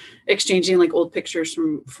we're exchanging like old pictures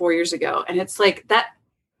from 4 years ago, and it's like that.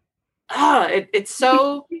 It's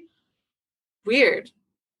so weird.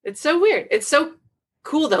 It's so weird. It's so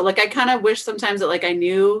cool though. Like, I kind of wish sometimes that like I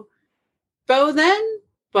knew Bo then,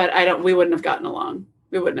 but we wouldn't have gotten along.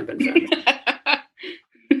 We wouldn't have been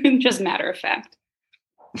friends. Just matter of fact.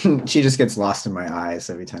 She just gets lost in my eyes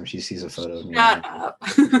every time she sees a photo of me. Shut up.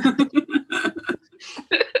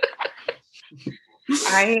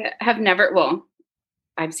 I have never, well,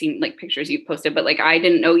 I've seen like pictures you've posted, but like I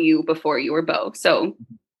didn't know you before you were Beau. So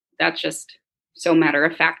that's just so matter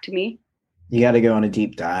of fact to me. You got to go on a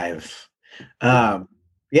deep dive. I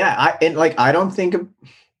don't think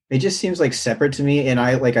it just seems like separate to me. And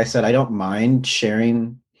like I said, I don't mind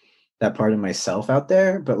sharing that part of myself out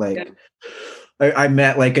there, but like I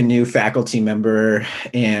met like a new faculty member,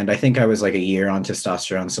 and I think I was like a year on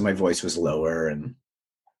testosterone, so my voice was lower, and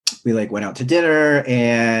we like went out to dinner,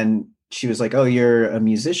 and she was like, "Oh, you're a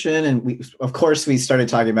musician," and we started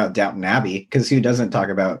talking about Downton Abbey, because who doesn't talk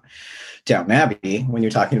about Downton Abbey when you're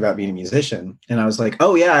talking about being a musician? And I was like,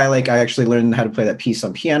 "Oh yeah, I actually learned how to play that piece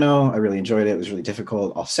on piano. I really enjoyed it. It was really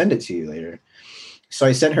difficult. I'll send it to you later." So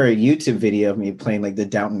I sent her a YouTube video of me playing like the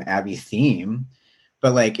Downton Abbey theme,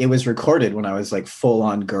 but like it was recorded when I was like full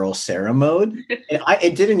on girl Sarah mode. And I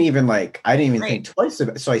didn't even think twice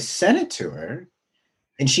about it. So I sent it to her,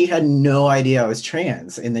 and she had no idea I was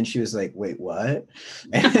trans. And then she was like, "Wait, what?"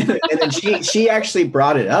 And then she actually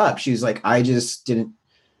brought it up. She was like, "I just didn't."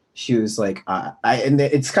 She was like, and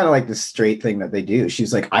it's kind of like the straight thing that they do.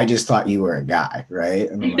 She's like, "I just thought you were a guy, right?"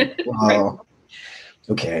 And I'm like, "Well,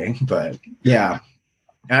 okay." But yeah,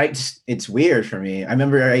 it's weird for me. I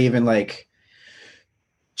remember I even like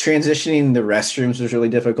transitioning the restrooms was really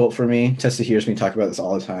difficult for me. Tessa hears me talk about this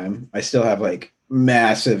all the time. I still have like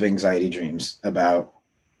massive anxiety dreams about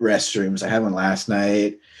restrooms. I had one last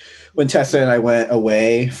night when Tessa and I went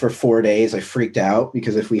away for 4 days. I freaked out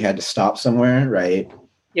because if we had to stop somewhere, right?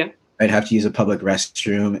 Yeah. I'd have to use a public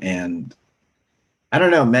restroom, and I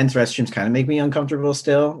don't know, men's restrooms kind of make me uncomfortable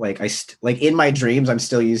still. Like like in my dreams, I'm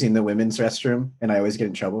still using the women's restroom, and I always get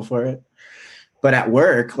in trouble for it. But at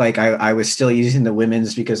work, like I was still using the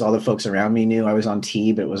women's because all the folks around me knew I was on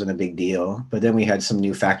T, but it wasn't a big deal. But then we had some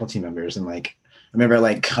new faculty members, and like I remember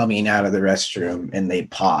like coming out of the restroom, and they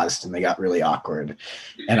paused and they got really awkward.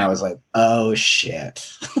 And I was like, "Oh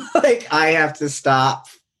shit." Like I have to stop.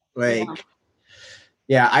 Like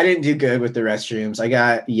yeah, I didn't do good with the restrooms. I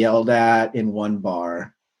got yelled at in one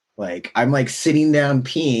bar. Like I'm like sitting down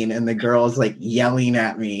peeing, and the girl's like yelling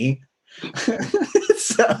at me.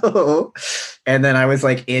 So, and then I was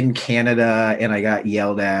like in Canada, and I got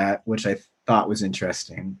yelled at, which I thought was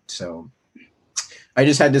interesting. So I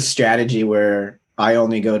just had this strategy where I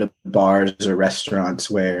only go to bars or restaurants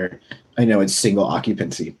where I know it's single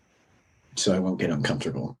occupancy, so I won't get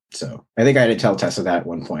uncomfortable. So I think I had to tell Tessa that at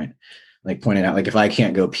one point, like pointing out, like if I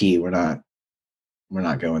can't go pee, we're not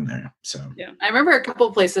going there. So yeah, I remember a couple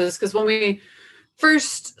of places, because when we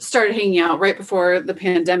first started hanging out right before the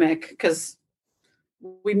pandemic, because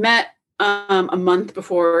we met a month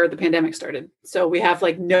before the pandemic started. So we have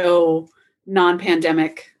like no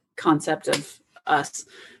non-pandemic concept of us.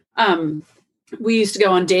 We used to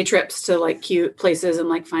go on day trips to like cute places and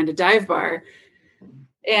like find a dive bar.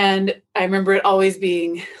 And I remember it always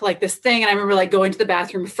being like this thing. And I remember like going to the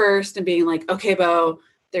bathroom first and being like, "Okay, Beau,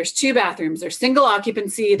 there's 2 bathrooms. They're single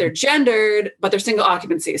occupancy. They're gendered, but they're single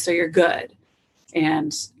occupancy. So you're good."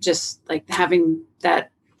 And just like having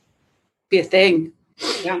that be a thing.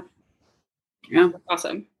 Yeah. Yeah. That's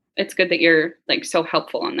awesome. It's good that you're like so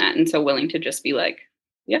helpful on that and so willing to just be like,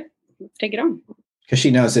 "Yeah, let's take it on." Because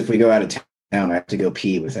she knows if we go out of town, I have to go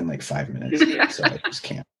pee within like 5 minutes. So I just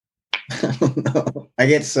can't. I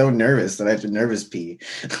get so nervous that I have to nervous pee.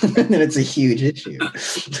 And then it's a huge issue.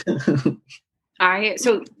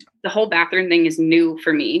 So the whole bathroom thing is new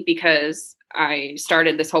for me because I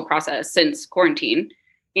started this whole process since quarantine,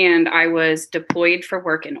 and I was deployed for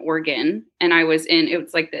work in Oregon, and it was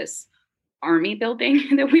like this army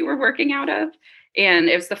building that we were working out of. And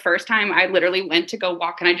it was the first time I literally went to go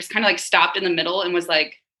walk, and I just kind of like stopped in the middle and was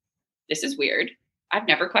like, "This is weird. I've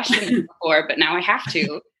never questioned it before, but now I have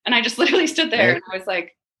to." And I just literally stood there and I was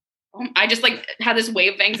like, I just like had this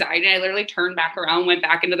wave of anxiety. I literally turned back around, went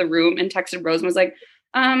back into the room, and texted Rose and was like,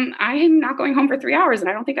 "I am not going home for 3 hours, and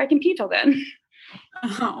I don't think I can pee till then."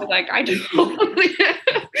 I was like, I don't.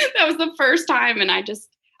 That was the first time, and I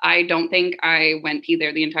don't think I went pee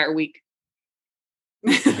there the entire week.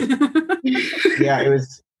 Yeah, it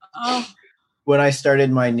was when I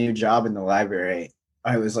started my new job in the library.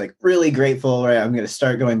 I was like really grateful, right? I'm going to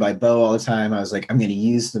start going by Beau all the time. I was like, I'm going to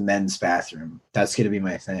use the men's bathroom. That's going to be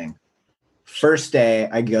my thing. First day,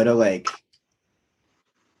 I go to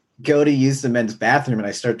use the men's bathroom, and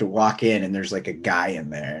I start to walk in, and there's like a guy in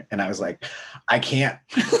there. And I was like, I can't.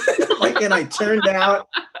 Like, and I turned out,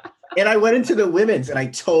 And I went into the women's and I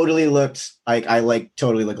totally looked like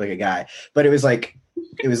totally looked like a guy, but it was like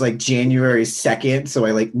January 2nd. So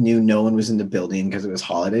I like knew no one was in the building because it was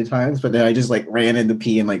holiday times, but then I just like ran in the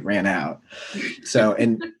pee and like ran out. So,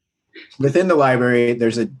 and within the library,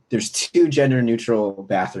 there's two gender neutral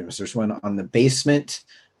bathrooms. There's one on the basement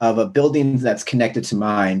of a building that's connected to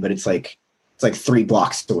mine, but it's like 3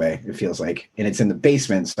 blocks away, it feels like. And it's in the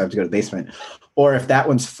basement, so I have to go to the basement. Or if that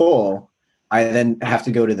one's full, I then have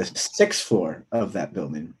to go to the 6th floor of that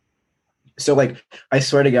building. So like, I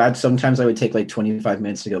swear to God, sometimes I would take like 25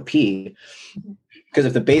 minutes to go pee. Because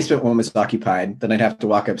if the basement one was occupied, then I'd have to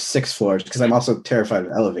walk up 6 floors because I'm also terrified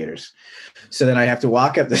of elevators. So then I have to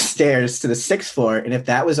walk up the stairs to the 6th floor. And if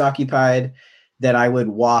that was occupied, then I would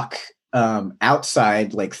walk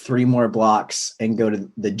outside like 3 more blocks and go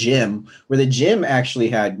to the gym, where the gym actually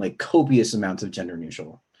had like copious amounts of gender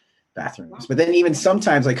neutral bathrooms. But then even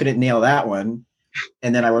sometimes I couldn't nail that one.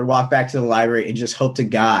 And then I would walk back to the library and just hope to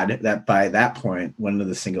God that by that point, one of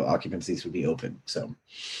the single occupancies would be open. So.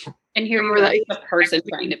 And here you were the person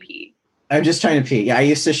trying to pee. I'm just trying to pee. Yeah, I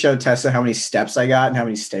used to show Tessa how many steps I got and how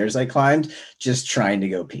many stairs I climbed just trying to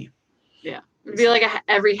go pee. Yeah. It'd be like an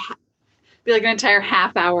entire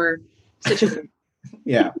half hour situation.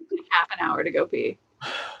 Yeah. Half an hour to go pee.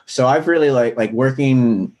 So I've really like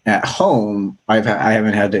working at home, I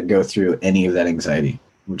haven't had to go through any of that anxiety,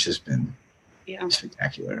 which has been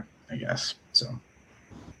spectacular, I guess. So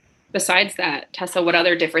besides that, Tessa, what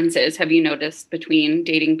other differences have you noticed between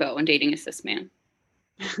dating Beau and dating a cis man?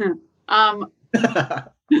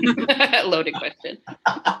 Loaded question.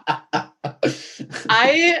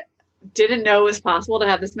 I didn't know it was possible to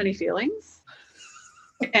have this many feelings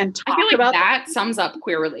and talk I feel like about that sums up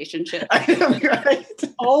queer relationships. Right?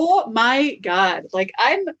 Oh my God. Like,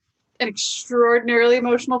 I'm an extraordinarily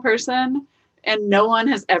emotional person, and no one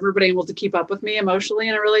has ever been able to keep up with me emotionally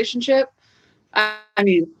in a relationship. I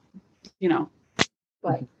mean,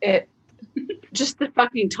 but just the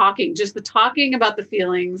talking about the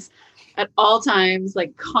feelings at all times,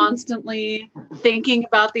 like constantly thinking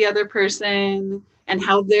about the other person and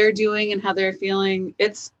how they're doing and how they're feeling.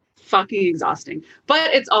 It's fucking exhausting,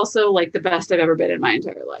 but it's also like the best I've ever been in my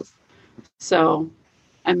entire life. So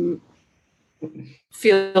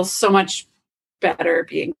feel so much better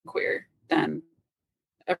being queer than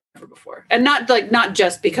ever before. And not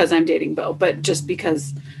just because I'm dating Beau, but just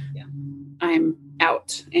because I'm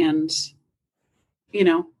out and,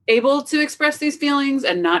 able to express these feelings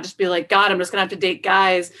and not just be like, God, I'm just gonna have to date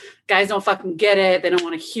guys. Guys don't fucking get it. They don't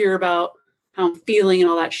want to hear about how I'm feeling and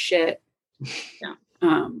all that shit.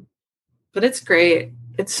 Yeah. But it's great.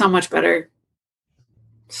 It's so much better.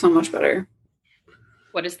 So much better.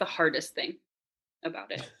 What is the hardest thing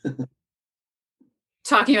about it?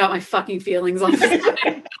 Talking about my fucking feelings all the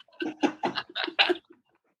time.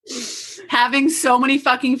 Having so many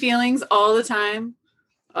fucking feelings all the time.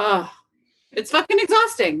 Oh, it's fucking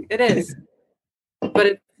exhausting. It is. But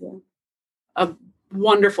it's a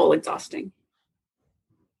wonderful exhausting.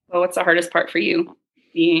 Well, what's the hardest part for you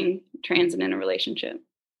being trans and in a relationship?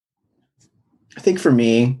 I think for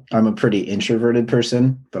me, I'm a pretty introverted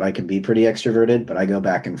person, but I can be pretty extroverted, but I go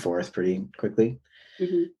back and forth pretty quickly.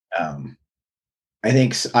 Mm-hmm. I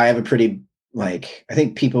think I have I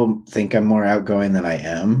think people think I'm more outgoing than I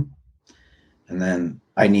am. And then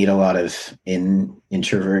I need a lot of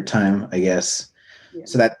introvert time, I guess. Yeah.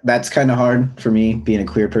 So that's kind of hard for me being a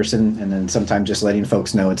queer person. And then sometimes just letting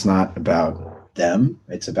folks know it's not about them.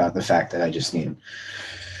 It's about the fact that I just need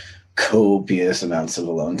copious amounts of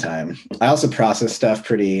alone time. I also process stuff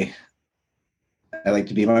I like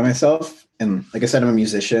to be by myself. And like I said, I'm a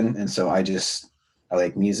musician. And so I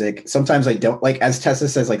like music. Sometimes I don't, like, as Tessa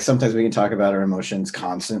says, like sometimes we can talk about our emotions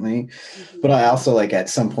constantly, but I also like at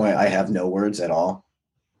some point I have no words at all.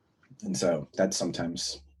 And so that's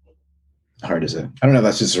sometimes hard I don't know if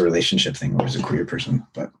that's just a relationship thing or as a queer person,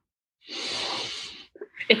 but.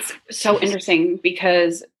 It's so interesting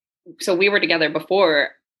because, so we were together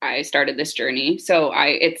before I started this journey. So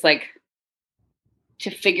it's like to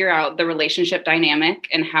figure out the relationship dynamic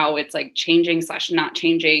and how it's like changing / not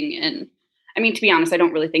changing. And I mean, to be honest, I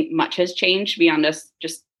don't really think much has changed beyond us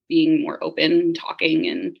just being more open, talking,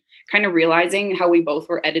 and kind of realizing how we both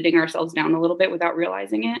were editing ourselves down a little bit without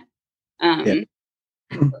realizing it.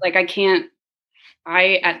 Like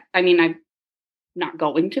I'm not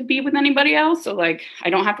going to be with anybody else. So like, I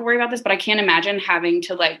don't have to worry about this, but I can't imagine having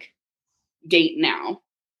to like date now,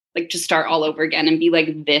 like to start all over again and be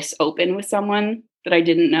like this open with someone that I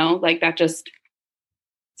didn't know. Like that just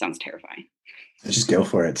sounds terrifying. Just go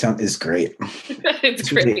for it. It's great. It's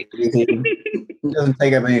great. It doesn't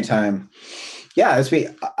take up any time. Yeah,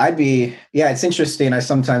 it's interesting. I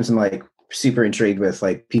sometimes am like super intrigued with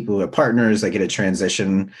like people who are partners that get a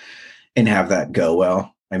transition and have that go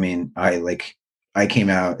well. I mean, I came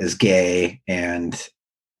out as gay, and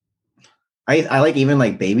I like even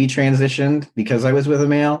like baby transitioned because I was with a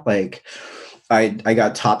male. Like I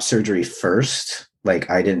got top surgery first. Like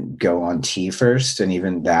I didn't go on T first, and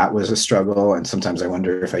even that was a struggle. And sometimes I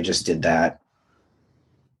wonder if I just did that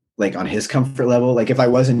like on his comfort level. Like if I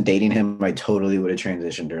wasn't dating him, I totally would have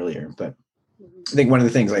transitioned earlier. But I think one of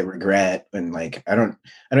the things I regret, and like I don't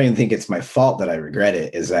even think it's my fault that I regret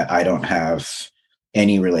it, is that I don't have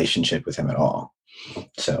any relationship with him at all.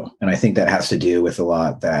 So, and I think that has to do with a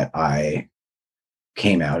lot that I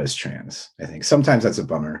came out as trans. I think sometimes that's a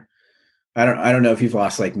bummer. I don't know if you've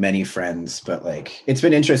lost like many friends, but like it's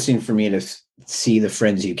been interesting for me to see the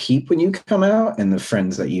friends you keep when you come out and the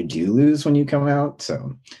friends that you do lose when you come out.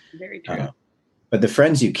 So very true. But the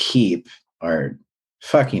friends you keep are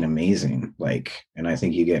fucking amazing. Like, and I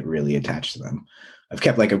think you get really attached to them. I've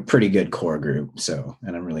kept like a pretty good core group. So,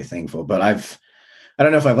 and I'm really thankful, but I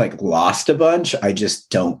don't know if I've like lost a bunch. I just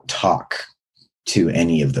don't talk to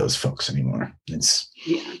any of those folks anymore. And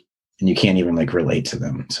you can't even like relate to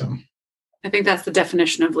them. So I think that's the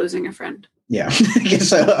definition of losing a friend. Yeah, I guess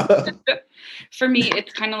so. For me,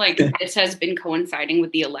 it's kind of like this has been coinciding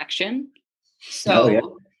with the election.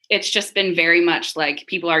 So it's just been very much like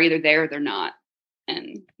people are either there or they're not.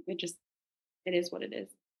 And it is what it is.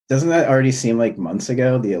 Doesn't that already seem like months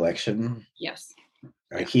ago, the election? Yes.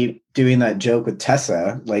 I keep doing that joke with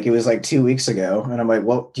Tessa. Like it was like 2 weeks ago. And I'm like,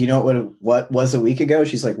 well, do you know what was a week ago?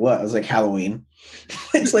 She's like, what? I was like, Halloween.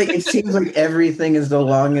 It's like, it seems like everything is the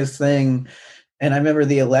longest thing. And I remember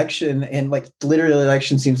the election, and like literally the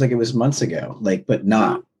election seems like it was months ago, like, but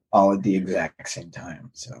not all at the exact same time.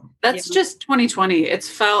 So that's just 2020. It's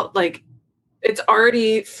felt like it's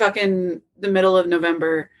already fucking the middle of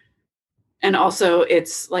November. And also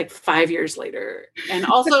it's like 5 years later. And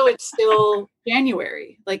also it's still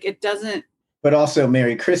January. Like it doesn't. But also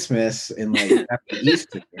Merry Christmas and like Happy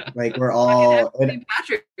Easter. Like we're all St.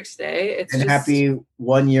 Patrick's Day. It's and just, happy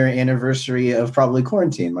 1 year anniversary of probably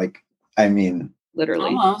quarantine. Like, I mean,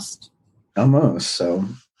 literally almost. So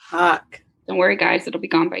fuck. Don't worry, guys. It'll be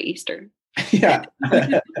gone by Easter. Yeah.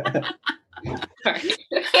 Sorry.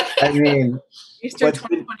 I mean, Easter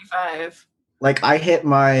 2025. Like I hit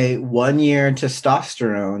my 1 year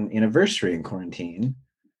testosterone anniversary in quarantine,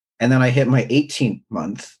 and then I hit my 18th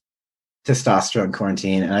month testosterone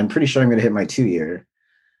quarantine, and I'm pretty sure I'm going to hit my 2 year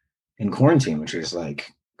in quarantine, which is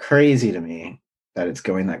like crazy to me that it's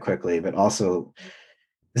going that quickly. But also,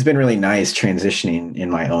 it's been really nice transitioning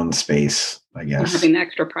in my own space, I guess. And having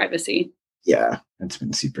extra privacy. Yeah, it's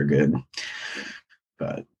been super good.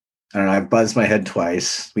 But I don't know. I buzzed my head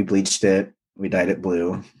twice. We bleached it. We dyed it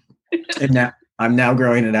blue. And now I'm now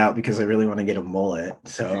growing it out because I really want to get a mullet.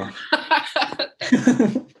 So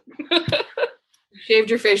Shaved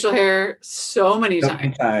your facial hair so many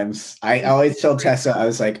times. I always tell Tessa, I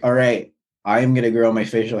was like, all right, I'm going to grow my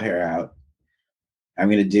facial hair out. I'm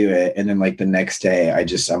going to do it. And then like the next day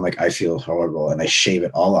I'm like, I feel horrible. And I shave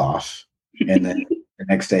it all off. And then the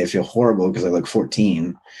next day I feel horrible because I look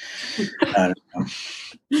 14. I don't know.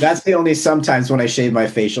 That's the only sometimes when I shave my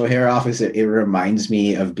facial hair off is it reminds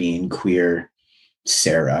me of being queer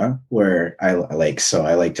Sarah, where I'm like,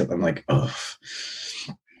 oh,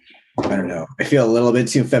 I don't know. I feel a little bit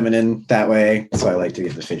too feminine that way. So I like to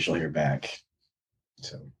get the facial hair back.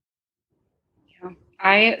 So yeah.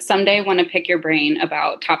 I someday want to pick your brain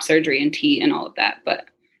about top surgery and tea and all of that, but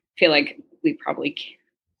I feel like we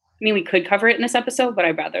could cover it in this episode, but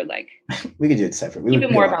I'd rather like we could do it separate. Keep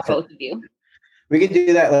it more about both of you. We could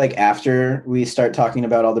do that like after we start talking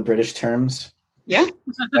about all the British terms. Yeah.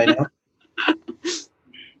 I know.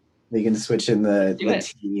 We can switch in the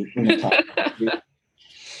tea.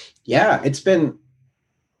 Yeah, what's been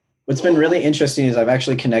really interesting is I've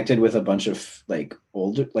actually connected with a bunch of like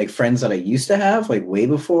older like friends that I used to have like way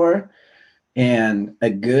before. And a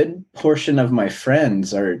good portion of my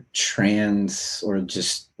friends are trans or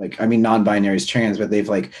just like, I mean, non-binary is trans, but they've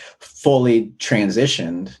like fully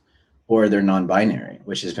transitioned or they're non-binary,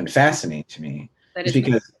 which has been fascinating to me. It's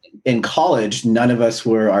because in college, none of us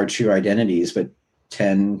were our true identities, but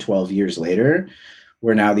 10, 12 years later,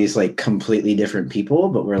 we're now these like completely different people,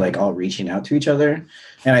 but we're like all reaching out to each other.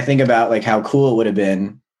 And I think about like how cool it would have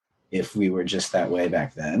been if we were just that way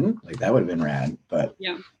back then. Like that would have been rad. But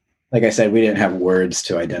yeah, like I said, we didn't have words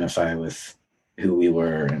to identify with who we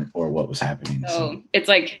were or what was happening. So it's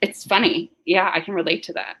like, it's funny. Yeah, I can relate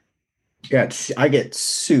to that. Yeah, I get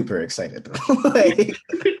super excited. Like,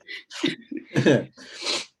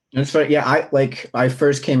 That's funny. Yeah, I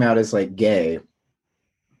first came out as like gay.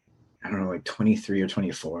 I don't know, like 23 or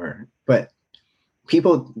 24, but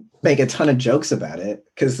people make a ton of jokes about it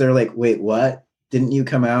because they're like, "Wait, what? Didn't you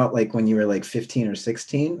come out like when you were like 15 or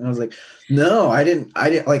 16?" And I was like, "No, I didn't.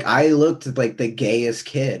 Like I looked like the gayest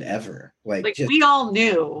kid ever. Like just, we all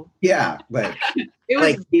knew. Yeah, like it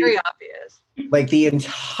was like very obvious. Like the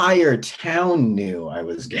entire town knew I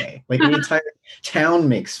was gay. Like the entire town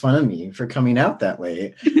makes fun of me for coming out that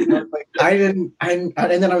way. And I was like,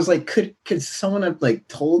 and then I was like, could someone have like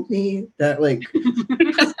told me that like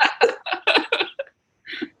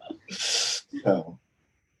so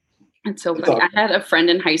It's so funny. I had a friend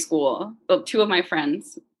in high school, well, two of my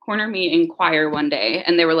friends corner me in choir one day,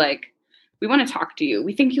 and they were like, "We want to talk to you.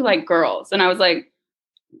 We think you like girls." And I was like,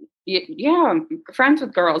 "Yeah, I'm friends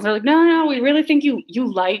with girls." They're like, "No, we really think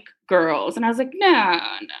you like girls." And I was like, "No."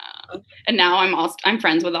 And now I'm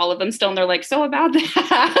friends with all of them still, and they're like, "So about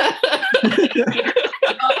that."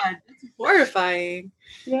 God, it's horrifying.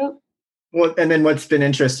 Yep. Well, and then what's been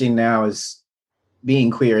interesting now is being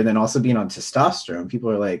queer and then also being on testosterone. People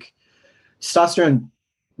are like, testosterone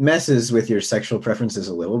messes with your sexual preferences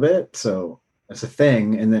a little bit. So that's a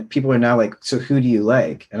thing. And then people are now like, so who do you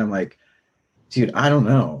like? And I'm like, dude, I don't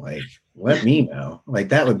know. Like, let me know. Like,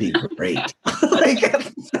 that would be great.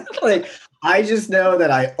 like, I just know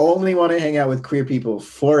that I only want to hang out with queer people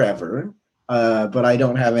forever. But I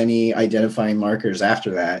don't have any identifying markers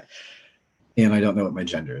after that. And I don't know what my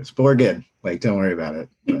gender is, but we're good. Like, don't worry about it.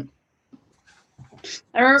 But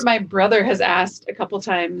I remember my brother has asked a couple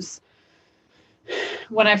times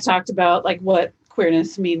when I've talked about like what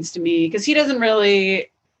queerness means to me, because he doesn't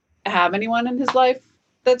really have anyone in his life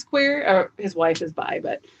that's queer, or his wife is bi,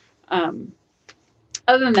 but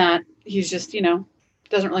other than that, he's just,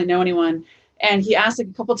 doesn't really know anyone. And he asked like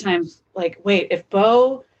a couple times, like, wait, if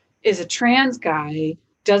Bo is a trans guy,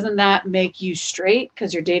 doesn't that make you straight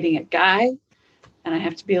because you're dating a guy? And I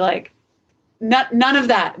have to be like, none of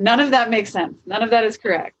that. None of that makes sense. None of that is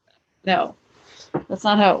correct. No, that's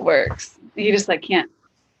not how it works. You just like can't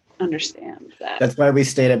understand that. That's why we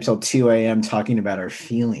stayed up till 2 a.m. talking about our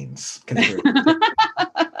feelings. That's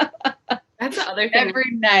the other thing.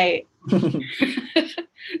 Every night.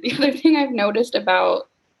 The other thing I've noticed about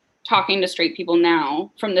talking to straight people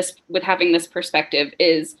now with having this perspective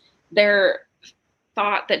is their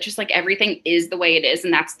thought that just like everything is the way it is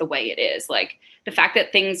and that's the way it is. Like the fact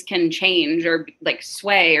that things can change or like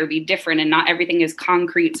sway or be different and not everything is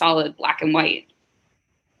concrete, solid, black and white.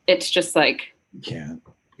 It's just like,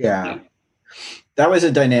 yeah. That was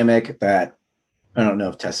a dynamic that I don't know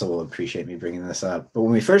if Tessa will appreciate me bringing this up, but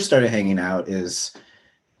when we first started hanging out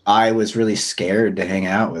I was really scared to hang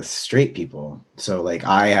out with straight people. So like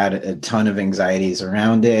I had a ton of anxieties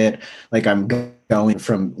around it. Like I'm going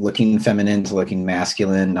from looking feminine to looking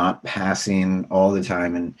masculine, not passing all the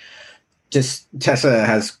time. And just Tessa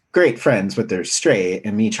has great friends, but they're straight,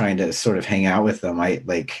 and me trying to sort of hang out with them, I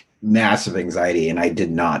like massive anxiety, and I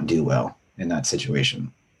did not do well in that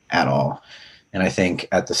situation at all. And I think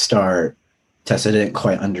at the start, Tessa didn't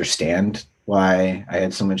quite understand why I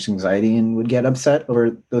had so much anxiety and would get upset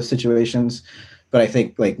over those situations. But I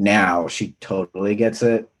think like now she totally gets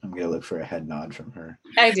it. I'm going to look for a head nod from her.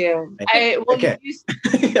 I do. Okay.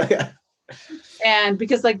 And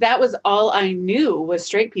because like that was all I knew was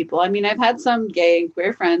straight people. I mean, I've had some gay and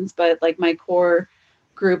queer friends, but like my core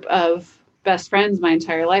group of best friends my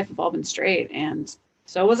entire life have all been straight. And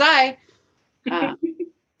so was I.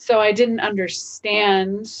 So I didn't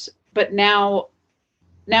understand, but now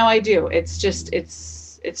I do. It's just,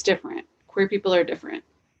 it's different. Queer people are different.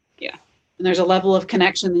 Yeah. And there's a level of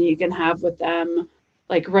connection that you can have with them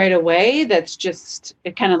like right away. That's just,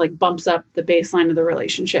 it kind of like bumps up the baseline of the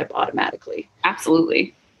relationship automatically.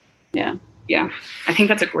 Absolutely. Yeah. Yeah. I think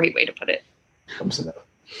that's a great way to put it. Bumps it up.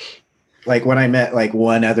 Like when I met like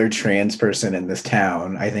one other trans person in this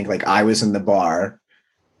town, I think like I was in the bar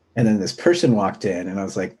and then this person walked in and I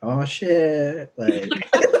was like, oh shit. Like,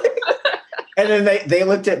 and then they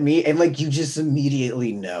looked at me and like, you just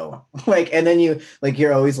immediately know, like, and then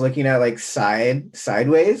you're always looking at like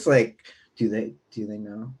sideways. Like, do they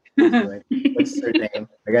know? Like, what's their name?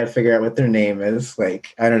 I got to figure out what their name is.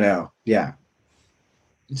 Like, I don't know. Yeah.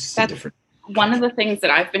 It's just different. One of the things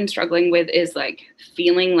that I've been struggling with is like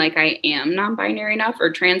feeling like I am non-binary enough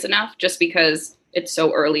or trans enough just because it's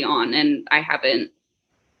so early on and I haven't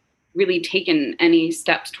really taken any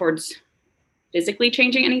steps towards physically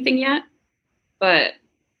changing anything yet. But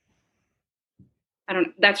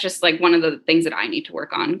that's just like one of the things that I need to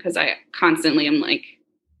work on because I constantly am like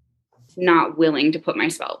not willing to put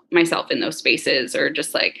myself in those spaces or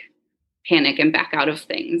just like panic and back out of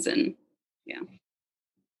things. And yeah.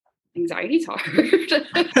 Anxiety's hard.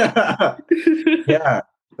 Yeah.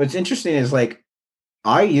 What's interesting is like,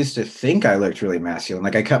 I used to think I looked really masculine.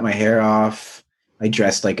 Like I cut my hair off, I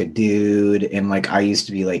dressed like a dude, and like I used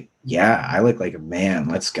to be like, yeah, I look like a man.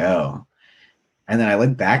 Let's go. And then I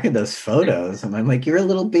look back at those photos and I'm like, you're a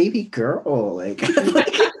little baby girl. Like,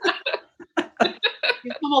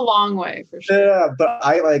 You've come a long way for sure. yeah, but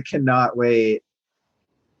I like cannot wait.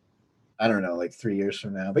 I don't know, like 3 years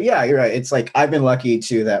from now. But yeah, you're right. It's like I've been lucky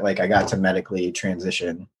too that like I got to medically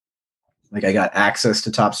transition. Like I got access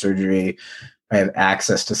to top surgery. I have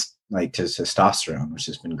access to like to testosterone, which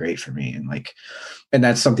has been great for me. And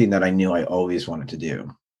that's something that I knew I always wanted to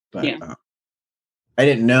do. But I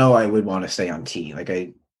didn't know I would want to stay on T. Like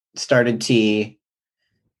I started T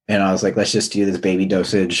and I was like, let's just do this baby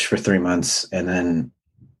dosage for 3 months. And then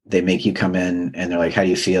they make you come in and they're like, how do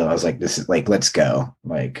you feel? I was like, this is like, let's go.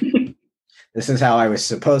 Like, this is how I was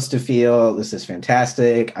supposed to feel. This is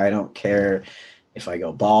fantastic. I don't care if I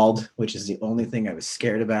go bald, which is the only thing I was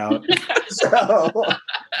scared about. So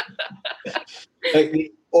like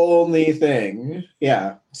the only thing.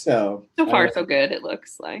 Yeah. So far, so good. It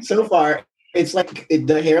looks like so far it's like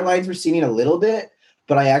the hairline's receding a little bit,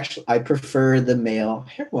 but I prefer the male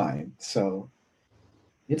hairline. So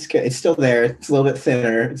it's good. It's still there. It's a little bit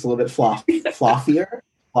thinner. It's a little bit fluffier. It's so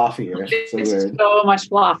much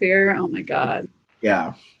fluffier. Oh my God.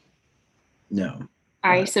 Yeah. No.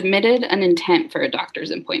 I submitted an intent for a doctor's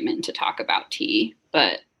appointment to talk about T,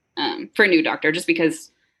 but for a new doctor, just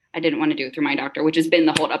because I didn't want to do it through my doctor, which has been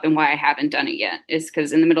the holdup and why I haven't done it yet, is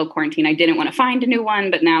because in the middle of quarantine, I didn't want to find a new one,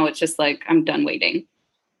 but now it's just like, I'm done waiting.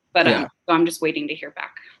 But so I'm just waiting to hear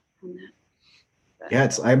back on that. But,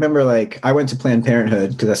 yeah, I remember like I went to Planned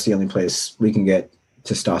Parenthood because that's the only place we can get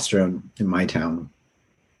testosterone in my town.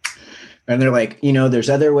 And they're like, there's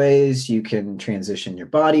other ways you can transition your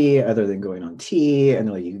body other than going on T. And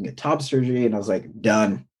they're like, you can get top surgery. And I was like,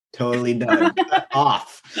 done, totally done,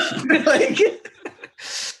 off. Like,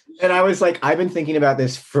 and I was like, I've been thinking about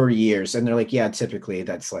this for years. And they're like, yeah, typically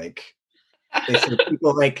that's like,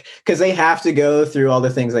 people like, because they have to go through all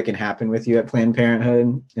the things that can happen with you at Planned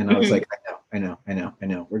Parenthood. And I was like, I know.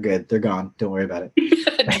 We're good. They're gone. Don't worry about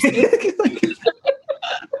it.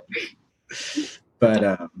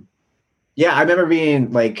 But, yeah, I remember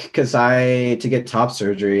being like, because to get top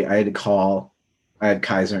surgery, I had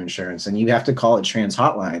Kaiser Insurance, and you have to call a trans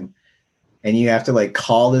hotline, and you have to like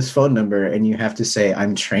call this phone number, and you have to say,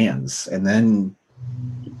 I'm trans, and then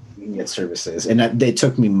you can get services. And it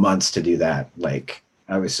took me months to do that. Like,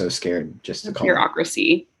 I was so scared just to call.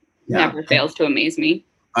 Bureaucracy never fails to amaze me.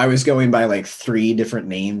 I was going by like 3 different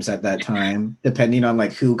names at that time, depending on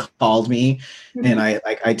like who called me. Mm-hmm. And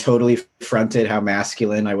I totally fronted how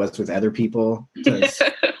masculine I was with other people to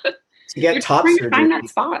get top surgery. Find that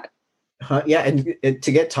spot. Yeah. And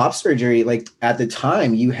to get top surgery, like at the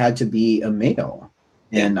time you had to be a male,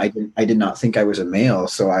 and I did not think I was a male.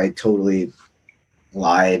 So I totally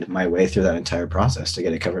lied my way through that entire process to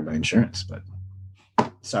get it covered by insurance, but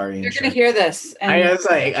sorry. You're going to hear this. And I was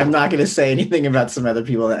like, I'm not going to say anything about some other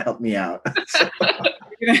people that helped me out. So.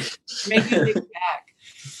 You're going to make me take it back.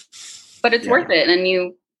 But it's worth it. And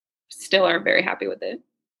you still are very happy with it.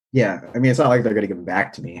 Yeah. I mean, it's not like they're going to give them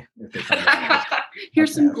back to me. If they find out.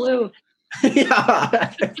 Here's some glue.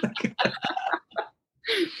 Yeah.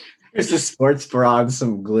 Here's a sports bra and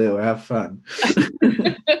some glue. Have fun.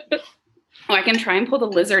 I can try and pull the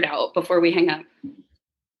lizard out before we hang up.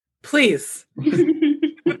 Please.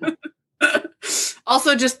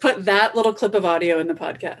 Also, just put that little clip of audio in the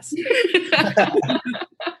podcast.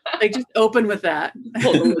 Like, just open with that.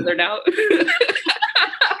 Pull the lizard out.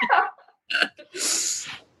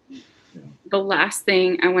 The last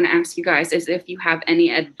thing I want to ask you guys is if you have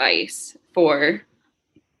any advice for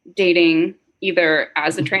dating either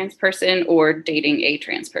as a trans person or dating a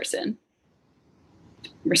trans person,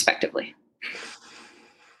 respectively.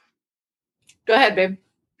 Go ahead, babe.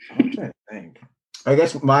 I'm trying to think. I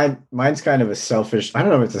guess mine's kind of a selfish. I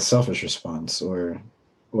don't know if it's a selfish response or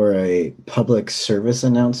a public service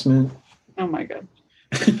announcement. Oh my God.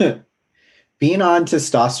 Being on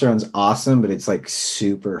testosterone's awesome, but it's like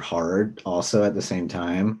super hard also at the same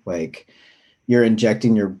time. Like you're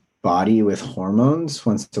injecting your body with hormones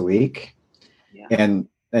once a week. Yeah.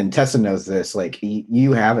 And Tessa knows this, like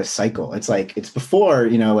you have a cycle. It's like, it's before,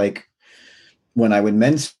 like when I would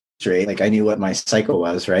menstruate, like I knew what my cycle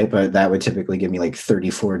was, right? But that would typically give me like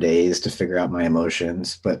 34 days to figure out my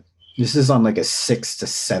emotions. But this is on like a 6 to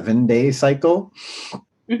 7 day cycle.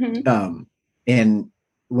 Mm-hmm. And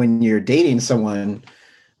when you're dating someone,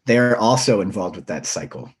 they're also involved with that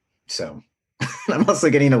cycle. So I'm also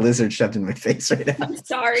getting a lizard shoved in my face right now. I'm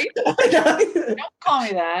sorry. Don't call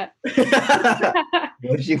me that.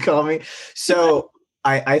 What did you call me? So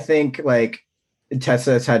I think like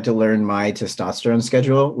Tessa has had to learn my testosterone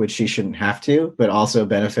schedule, which she shouldn't have to, but also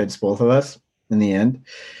benefits both of us in the end,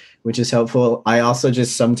 which is helpful. I also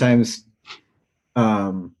just sometimes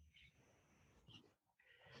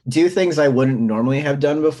do things I wouldn't normally have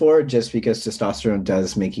done before, just because testosterone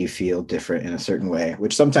does make you feel different in a certain way,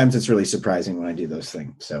 which sometimes it's really surprising when I do those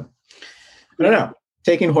things. So I don't know.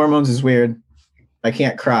 Taking hormones is weird. I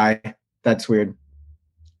can't cry. That's weird.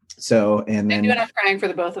 So, and then enough crying for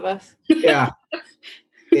the both of us. Yeah,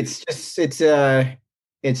 it's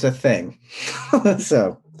a thing.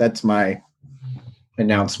 So that's my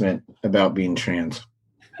announcement about being trans.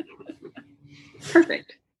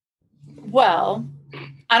 Perfect. Well,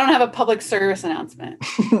 I don't have a public service announcement,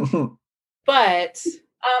 but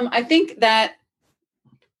I think that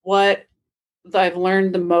what I've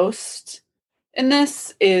learned the most in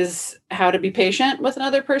this is how to be patient with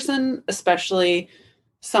another person, especially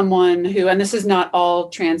someone who, and this is not all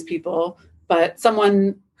trans people, but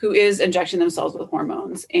someone who is injecting themselves with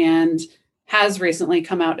hormones and has recently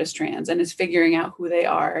come out as trans and is figuring out who they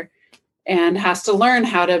are and has to learn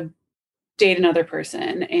how to date another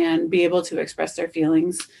person and be able to express their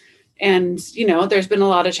feelings. And, there's been a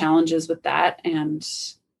lot of challenges with that. And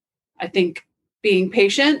I think being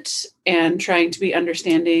patient and trying to be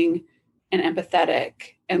understanding and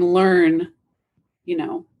empathetic and learn,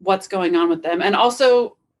 what's going on with them. And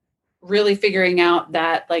also really figuring out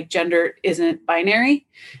that like gender isn't binary.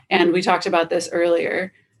 And we talked about this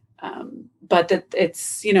earlier, but that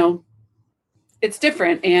it's, it's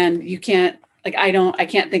different. And you can't, like, I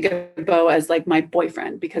can't think of Bo as like my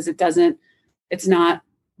boyfriend because it's not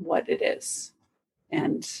what it is.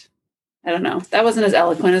 And I don't know, that wasn't as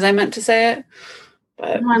eloquent as I meant to say it,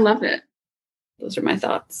 but I love it. Those are my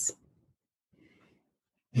thoughts.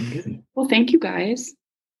 Good. Well, thank you guys.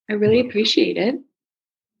 I really appreciate it.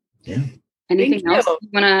 Yeah. Anything else you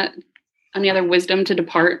want to, any other wisdom to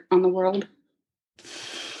depart on the world?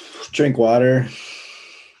 Drink water.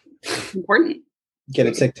 Important. Get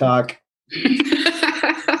a TikTok.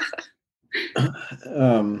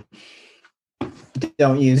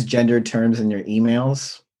 Don't use gendered terms in your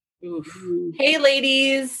emails. Oof. Hey,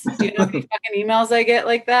 ladies. Do you know how many fucking emails I get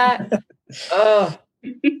like that? Oh.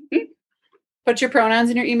 Put your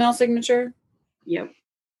pronouns in your email signature. Yep.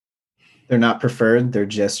 They're not preferred. They're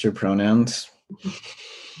just your pronouns.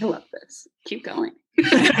 I love this. Keep going.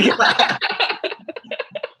 Fuck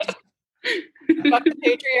the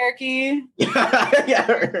patriarchy.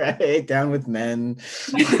 Yeah, right. Down with men.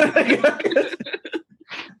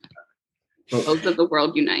 Both of the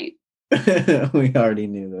world unite. We already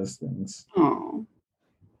knew those things. Oh.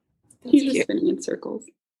 He's just spinning in circles.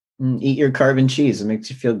 Eat your carbon cheese. It makes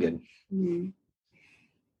you feel good. Mm.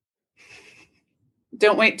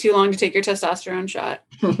 Don't wait too long to take your testosterone shot.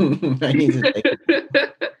 I need to take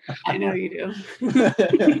it. I know you do.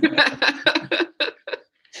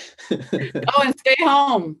 Oh, and stay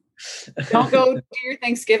home. Don't go do your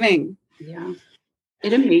Thanksgiving. Yeah.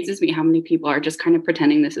 It amazes me how many people are just kind of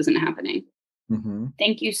pretending this isn't happening. Mm-hmm.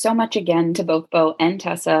 Thank you so much again to both Bo and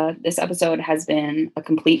Tessa. This episode has been a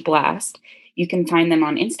complete blast. You can find them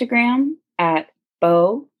on Instagram at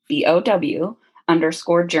Bo, BOW,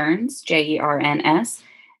 _Jerns, JERNS,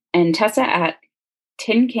 and Tessa at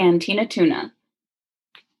Tin Can Tina Tuna.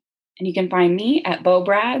 And you can find me at Bo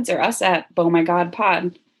Brads or us at Bo My God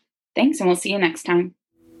Pod. Thanks, and we'll see you next time.